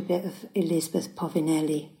I read a bit of Elizabeth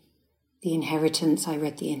Povinelli, The Inheritance. I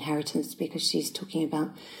read The Inheritance because she's talking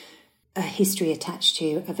about a history attached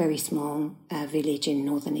to a very small village in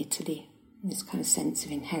northern Italy. This kind of sense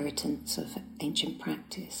of inheritance of ancient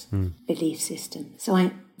practice, belief system. So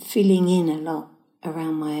I'm filling in a lot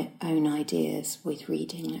around my own ideas with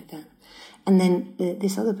reading like that. And then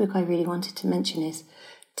this other book I really wanted to mention is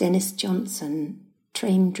Dennis Johnson,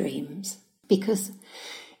 Train Dreams, because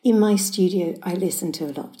in my studio, I listen to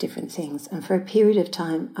a lot of different things. And for a period of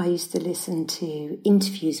time, I used to listen to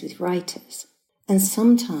interviews with writers. And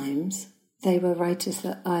sometimes they were writers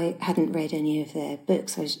that I hadn't read any of their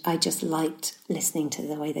books. I just liked listening to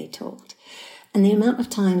the way they talked. And the amount of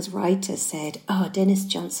times writers said, Dennis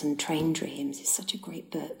Johnson, Train Dreams is such a great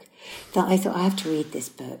book, that I thought, I have to read this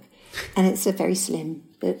book. And it's a very slim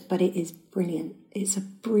book, but it is brilliant. It's a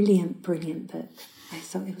brilliant, brilliant book. I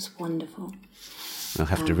thought it was wonderful. I'll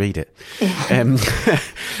have to read it. Yeah.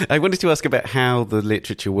 I wanted to ask about how the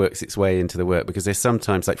literature works its way into the work, because there's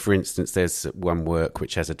sometimes, like for instance, there's one work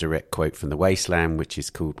which has a direct quote from The Wasteland, which is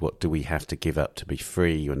called "What Do We Have to Give Up to Be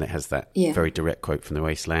Free?" and it has that very direct quote from The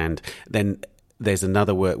Wasteland. Then there's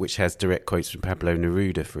another work which has direct quotes from Pablo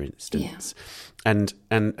Neruda, for instance. Yeah.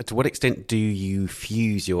 And to what extent do you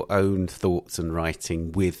fuse your own thoughts and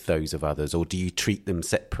writing with those of others, or do you treat them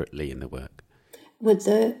separately in the work? With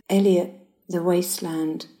the Eliot, The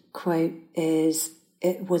Wasteland quote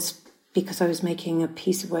it was because I was making a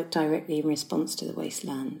piece of work directly in response to The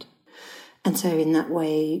Wasteland. And so in that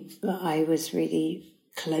way, I was really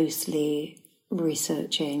closely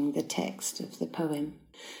researching the text of the poem.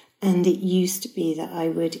 And it used to be that I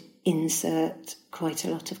would insert quite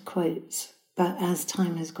a lot of quotes. But as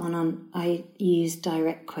time has gone on, I use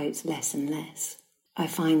direct quotes less and less. I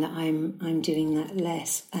find that I'm doing that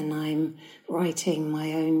less, and I'm writing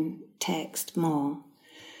my own text more.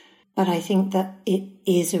 But I think that it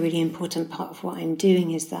is a really important part of what I'm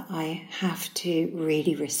doing is that I have to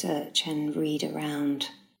really research and read around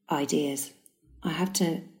ideas. I have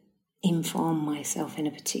to inform myself in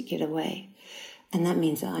a particular way. And that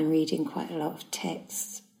means that I'm reading quite a lot of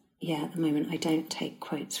texts. Yeah, at the moment I don't take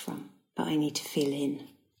quotes from, but I need to fill in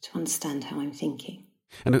to understand how I'm thinking.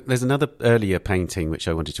 And there's another earlier painting which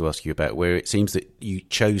I wanted to ask you about, where it seems that you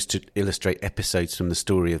chose to illustrate episodes from The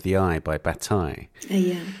Story of the Eye by Bataille.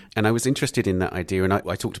 Yeah. And I was interested in that idea, and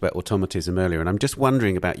I talked about automatism earlier, and I'm just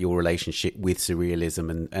wondering about your relationship with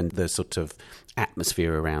surrealism and the sort of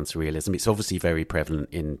atmosphere around surrealism. It's obviously very prevalent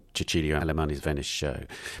in Cecilia Alemani's Venice show.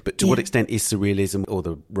 But to what extent is surrealism or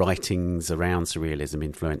the writings around surrealism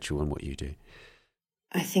influential on what you do?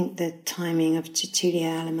 I think the timing of Cecilia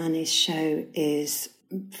Alemani's show is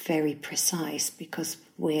very precise because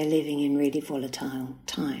we're living in really volatile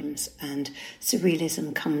times, and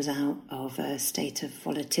surrealism comes out of a state of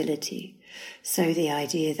volatility. So the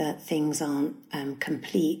idea that things aren't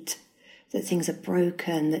complete, that things are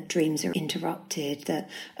broken, that dreams are interrupted, that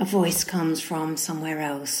a voice comes from somewhere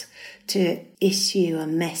else to issue a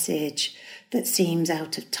message that seems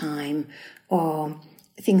out of time, or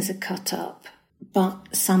things are cut up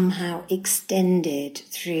but somehow extended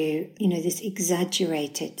through, this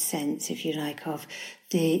exaggerated sense, if you like, of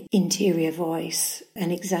the interior voice,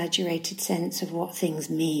 an exaggerated sense of what things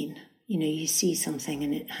mean. You see something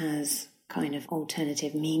and it has kind of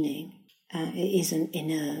alternative meaning. It isn't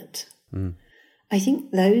inert. I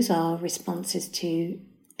think those are responses to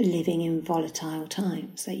living in volatile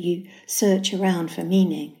times, that you search around for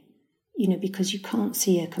meaning, because you can't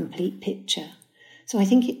see a complete picture. So I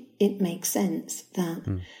think it makes sense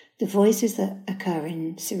that the voices that occur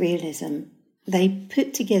in surrealism, they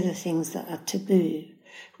put together things that are taboo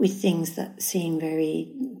with things that seem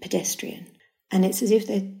very pedestrian. And it's as if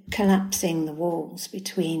they're collapsing the walls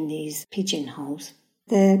between these pigeonholes.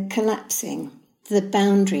 They're collapsing the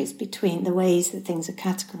boundaries between the ways that things are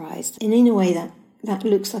categorized. And in a way that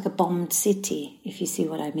looks like a bombed city, if you see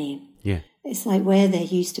what I mean. Yeah. It's like where there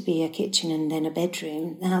used to be a kitchen and then a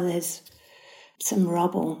bedroom, now there's some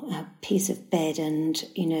rubble, a piece of bed and,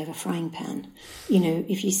 a frying pan.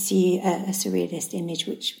 If you see a surrealist image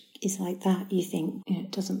which is like that, you think it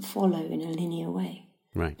doesn't follow in a linear way.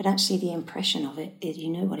 Right. But actually the impression of it is,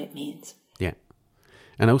 what it means. Yeah.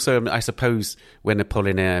 And also, I suppose when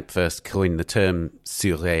Apollinaire first coined the term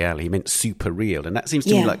surréal, he meant super real. And that seems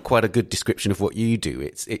to me like quite a good description of what you do.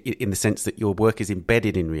 It's in the sense that your work is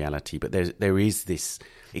embedded in reality, but there is this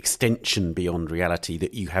extension beyond reality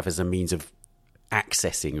that you have as a means of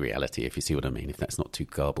accessing reality, if you see what I mean, if that's not too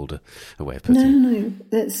garbled a way of putting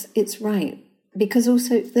it. No, it's right. Because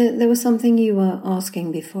also there was something you were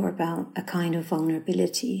asking before about a kind of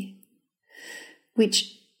vulnerability,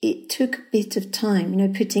 which it took a bit of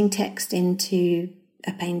time. Putting text into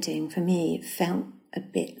a painting for me felt a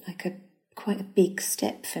bit like quite a big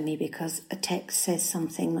step for me, because a text says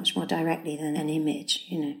something much more directly than an image,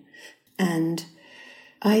 And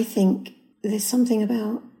I think there's something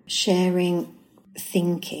about sharing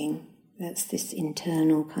thinking, that's this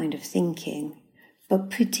internal kind of thinking, but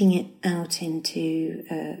putting it out into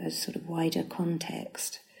a sort of wider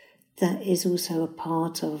context that is also a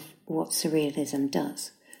part of what surrealism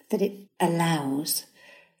does, that it allows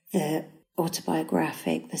the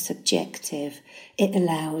autobiographic, the subjective, it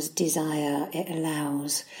allows desire, it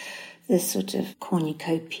allows the sort of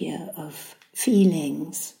cornucopia of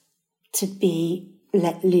feelings to be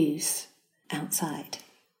let loose outside,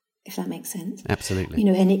 if that makes sense. Absolutely.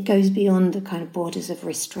 And it goes beyond the kind of borders of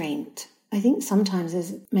restraint. I think sometimes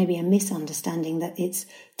there's maybe a misunderstanding that it's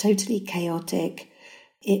totally chaotic,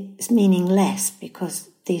 it's meaningless because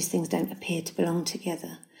these things don't appear to belong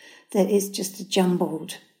together. that it's just a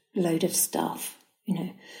jumbled load of stuff, you know.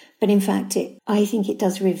 But in fact, I think it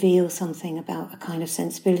does reveal something about a kind of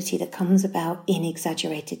sensibility that comes about in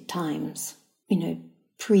exaggerated times. You know,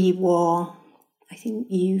 pre-war, I think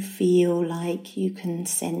you feel like you can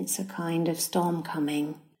sense a kind of storm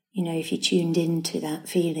coming. You know, if you tuned into that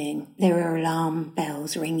feeling, there are alarm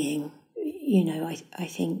bells ringing. You know, I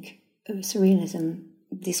think surrealism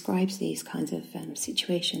describes these kinds of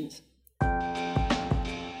situations.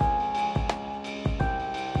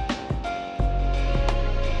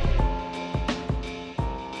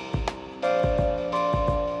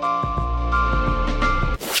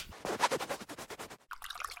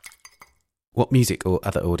 What music or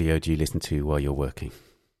other audio do you listen to while you're working?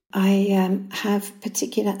 I have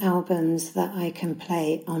particular albums that I can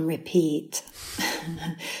play on repeat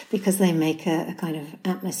because they make a kind of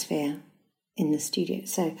atmosphere in the studio.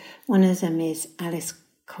 So one of them is Alice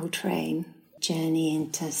Coltrane, Journey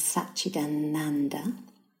into Satchidananda,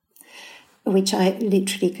 which I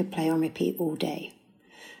literally could play on repeat all day.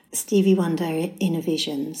 Stevie Wonder, Inner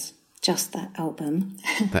Visions, just that album.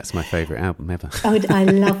 That's my favourite album ever. I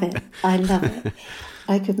love it. I love it.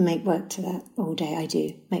 I could make work to that all day. I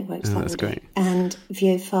do make work to that all day. That's great. And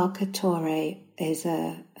Vieux Farka Touré is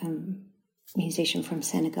a musician from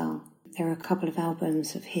Senegal. There are a couple of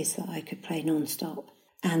albums of his that I could play non-stop.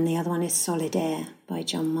 And the other one is Solidaire by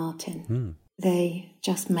John Martin. They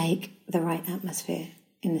just make the right atmosphere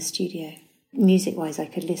in the studio. Music-wise, I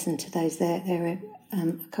could listen to those. There are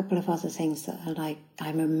a couple of other things that I like.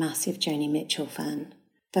 I'm a massive Joni Mitchell fan,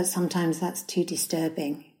 but sometimes that's too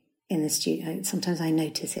disturbing in the studio. Sometimes I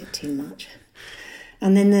notice it too much.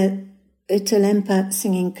 And then the Talempa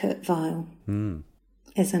singing Kurt Weill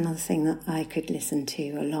is another thing that I could listen to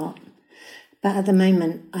a lot. But at the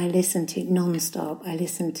moment, I listen to non-stop. I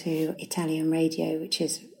listen to Italian radio, which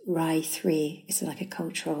is Rai 3. It's like a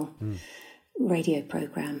cultural radio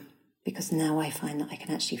program, because now I find that I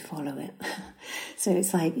can actually follow it. So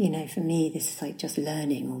it's like, you know, for me, this is like just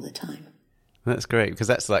learning all the time. That's great, because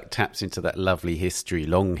that's like taps into that lovely history,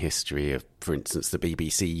 long history of, for instance, the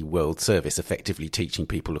BBC World Service effectively teaching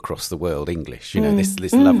people across the world English. You know,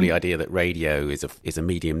 this lovely idea that radio is a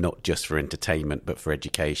medium not just for entertainment but for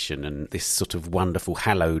education, and this sort of wonderful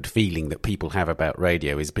hallowed feeling that people have about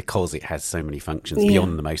radio is because it has so many functions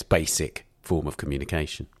beyond the most basic form of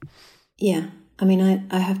communication. Yeah, I mean,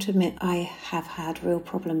 I have to admit I have had real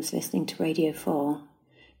problems listening to Radio 4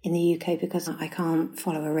 in the UK because I can't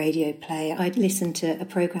follow a radio play. I'd listen to a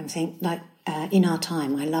programme like In Our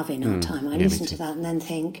Time. I love In Our Time. I listen to that and then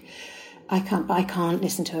think, I can't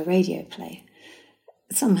listen to a radio play.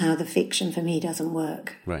 Somehow the fiction for me doesn't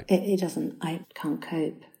work. Right. It doesn't, I can't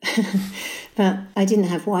cope. But I didn't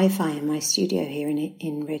have Wi-Fi in my studio here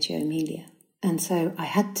in Reggio Emilia. And so I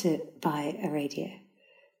had to buy a radio,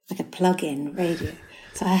 like a plug-in radio.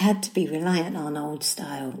 So I had to be reliant on old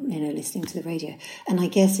style, you know, listening to the radio. And I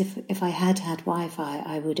guess if I had Wi-Fi,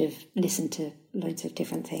 I would have listened to loads of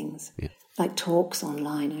different things. Yeah. Like talks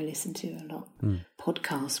online, I listen to a lot.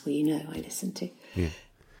 Podcasts, well, you know, I listen to. Yeah.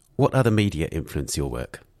 What other media influence your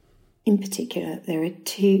work? In particular, there are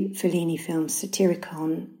two Fellini films,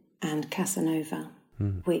 Satyricon and Casanova,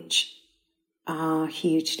 which are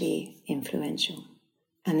hugely influential.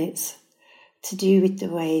 And it's to do with the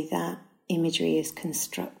way that imagery is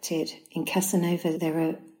constructed. In Casanova, there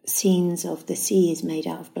are scenes of the sea is made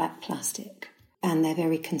out of black plastic, and they're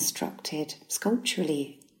very constructed,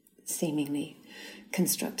 sculpturally, seemingly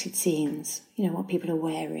constructed scenes. You know, what people are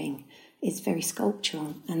wearing is very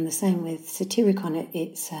sculptural. And the same with Satyricon.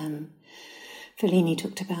 It's Fellini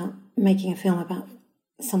talked about making a film about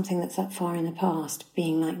something that's that far in the past,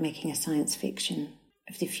 being like making a science fiction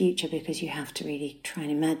of the future, because you have to really try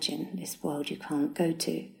and imagine this world you can't go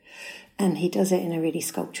to. And he does it in a really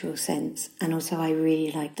sculptural sense. And also I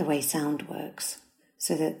really like the way sound works,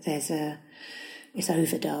 so that it's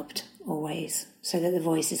overdubbed always, so that the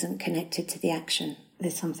voice isn't connected to the action.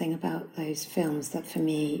 There's something about those films that for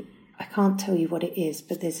me, I can't tell you what it is,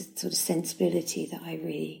 but there's a sort of sensibility that I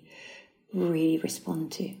really, really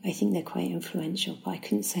respond to. I think they're quite influential, but I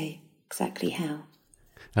couldn't say exactly how.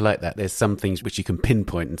 I like that. There's some things which you can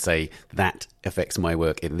pinpoint and say that affects my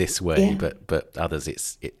work in this way, but others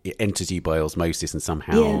it enters you by osmosis and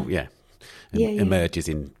somehow emerges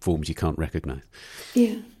in forms you can't recognise.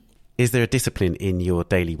 Yeah. Is there a discipline in your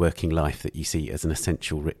daily working life that you see as an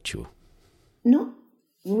essential ritual? Not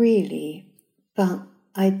really, but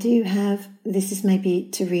I do have, this is maybe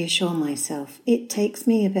to reassure myself, it takes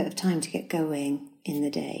me a bit of time to get going in the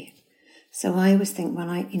day. So I always think when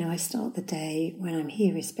I start the day, when I'm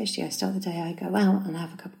here especially, I start the day, I go out and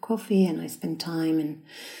have a cup of coffee and I spend time and,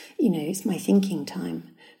 you know, it's my thinking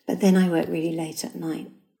time. But then I work really late at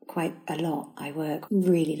night, quite a lot. I work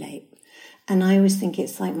really late. And I always think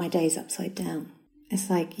it's like my day's upside down. It's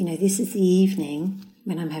like, this is the evening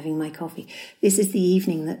when I'm having my coffee. This is the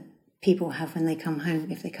evening that people have when they come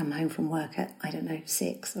home. If they come home from work at,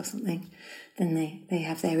 6 or something, then they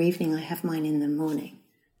have their evening. I have mine in the morning.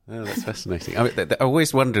 Oh, that's fascinating. I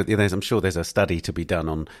always wonder, I'm sure there's a study to be done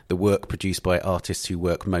on the work produced by artists who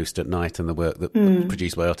work most at night and the work that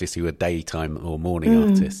produced by artists who are daytime or morning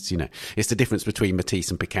artists. It's the difference between Matisse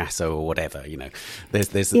and Picasso or whatever.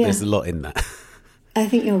 There's a lot in that. I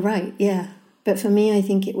think you're right. Yeah. But for me, I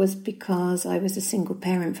think it was because I was a single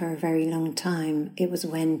parent for a very long time. It was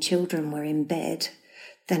when children were in bed,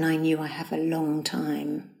 then I knew I have a long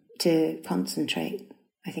time to concentrate.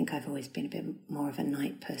 I think I've always been a bit more of a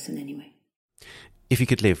night person anyway. If you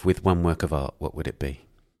could live with one work of art, what would it be?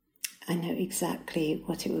 I know exactly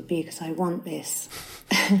what it would be because I want this.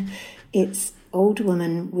 It's Old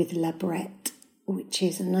Woman with Labrette, which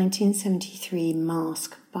is a 1973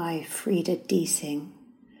 mask by Frida Diesing.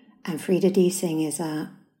 And Frida Diesing is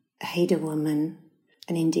a Haida woman,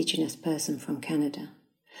 an Indigenous person from Canada.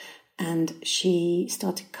 And she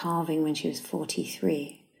started carving when she was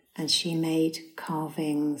 43. And she made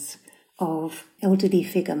carvings of elderly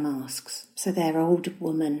figure masks. So they're old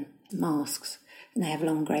woman masks. And they have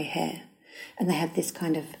long grey hair. And they have this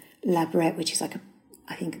kind of labrette, which is like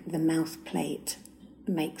I think the mouth plate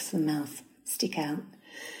makes the mouth stick out.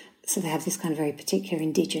 So they have this kind of very particular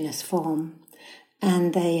Indigenous form.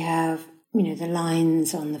 And they have, the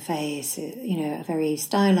lines on the face, are very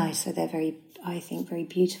stylized, so they're I think, very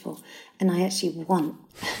beautiful. And I actually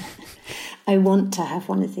I want to have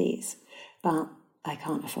one of these, but I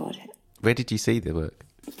can't afford it. Where did you see the work?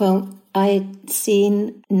 Well, I'd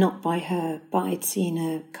seen, not by her, but I'd seen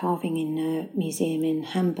a carving in a museum in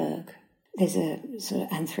Hamburg. There's a sort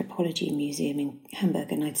of anthropology museum in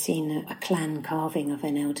Hamburg, and I'd seen a clan carving of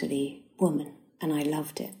an elderly woman, and I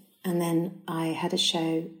loved it. And then I had a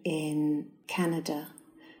show in Canada,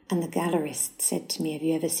 and the gallerist said to me, "Have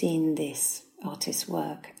you ever seen this artist's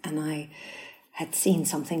work?" And I had seen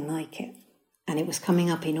something like it, and it was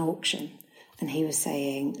coming up in auction. And he was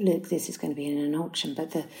saying, "Look, this is going to be in an auction,"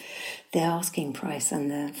 but the asking price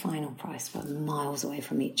and the final price were miles away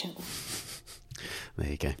from each other.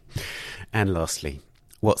 There you go. And lastly,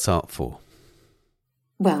 what's art for?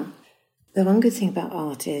 Well, the one good thing about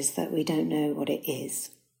art is that we don't know what it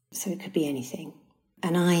is. So it could be anything.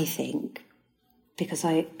 And I think, because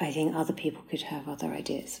I think other people could have other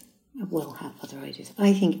ideas, will have other ideas,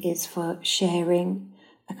 I think it's for sharing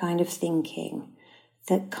a kind of thinking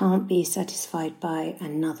that can't be satisfied by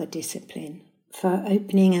another discipline, for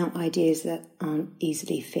opening out ideas that aren't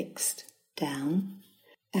easily fixed down,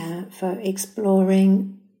 for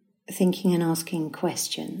exploring, thinking and asking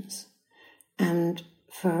questions, and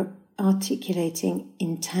for articulating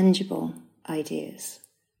intangible ideas.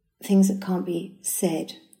 Things that can't be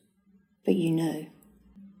said, but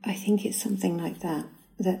I think it's something like that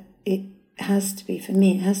it has to be, for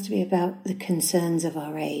me, it has to be about the concerns of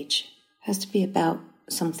our age. It has to be about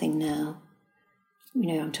something now.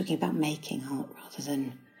 I'm talking about making art rather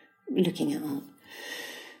than looking at art.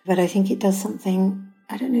 But I think it does something,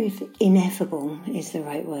 I don't know if ineffable is the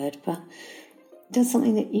right word, but it does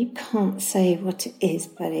something that you can't say what it is,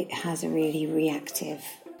 but it has a really reactive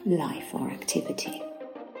life or activity.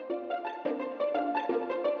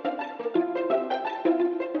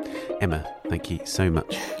 Emma, thank you so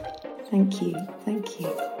much. Thank you.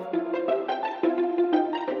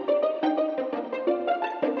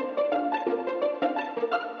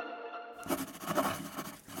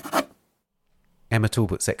 Emma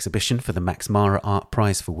Talbot's exhibition for the Max Mara Art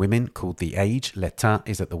Prize for Women, called The Age, L'État,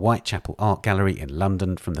 is at the Whitechapel Art Gallery in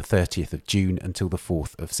London from the 30th of June until the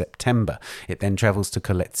 4th of September. It then travels to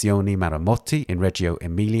Collezioni Maramotti in Reggio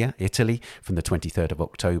Emilia, Italy, from the 23rd of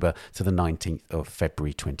October to the 19th of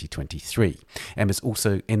February 2023. Emma's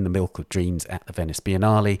also in the Milk of Dreams at the Venice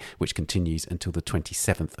Biennale, which continues until the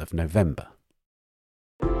 27th of November.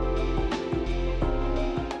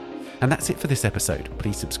 And that's it for this episode.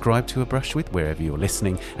 Please subscribe to A Brush With wherever you're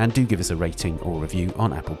listening, and do give us a rating or review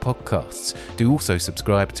on Apple Podcasts. Do also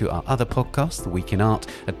subscribe to our other podcast, The Week in Art,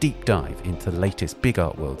 a deep dive into the latest big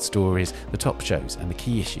art world stories, the top shows and the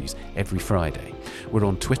key issues every Friday. We're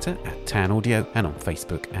on Twitter at Tan Audio and on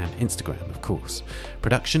Facebook and Instagram, of course.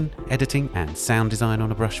 Production, editing and sound design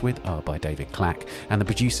on A Brush With are by David Clack, and the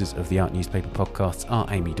producers of the Art Newspaper podcasts are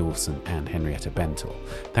Amy Dawson and Henrietta Bentel.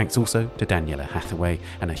 Thanks also to Daniela Hathaway,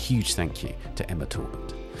 and a huge thank you to Emma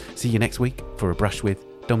Talbot. See you next week for A Brush With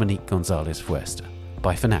Dominique Gonzalez Fuerster.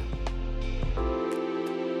 Bye for now.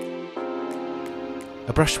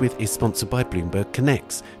 A Brush With is sponsored by Bloomberg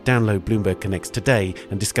Connects. Download Bloomberg Connects today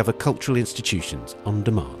and discover cultural institutions on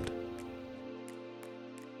demand.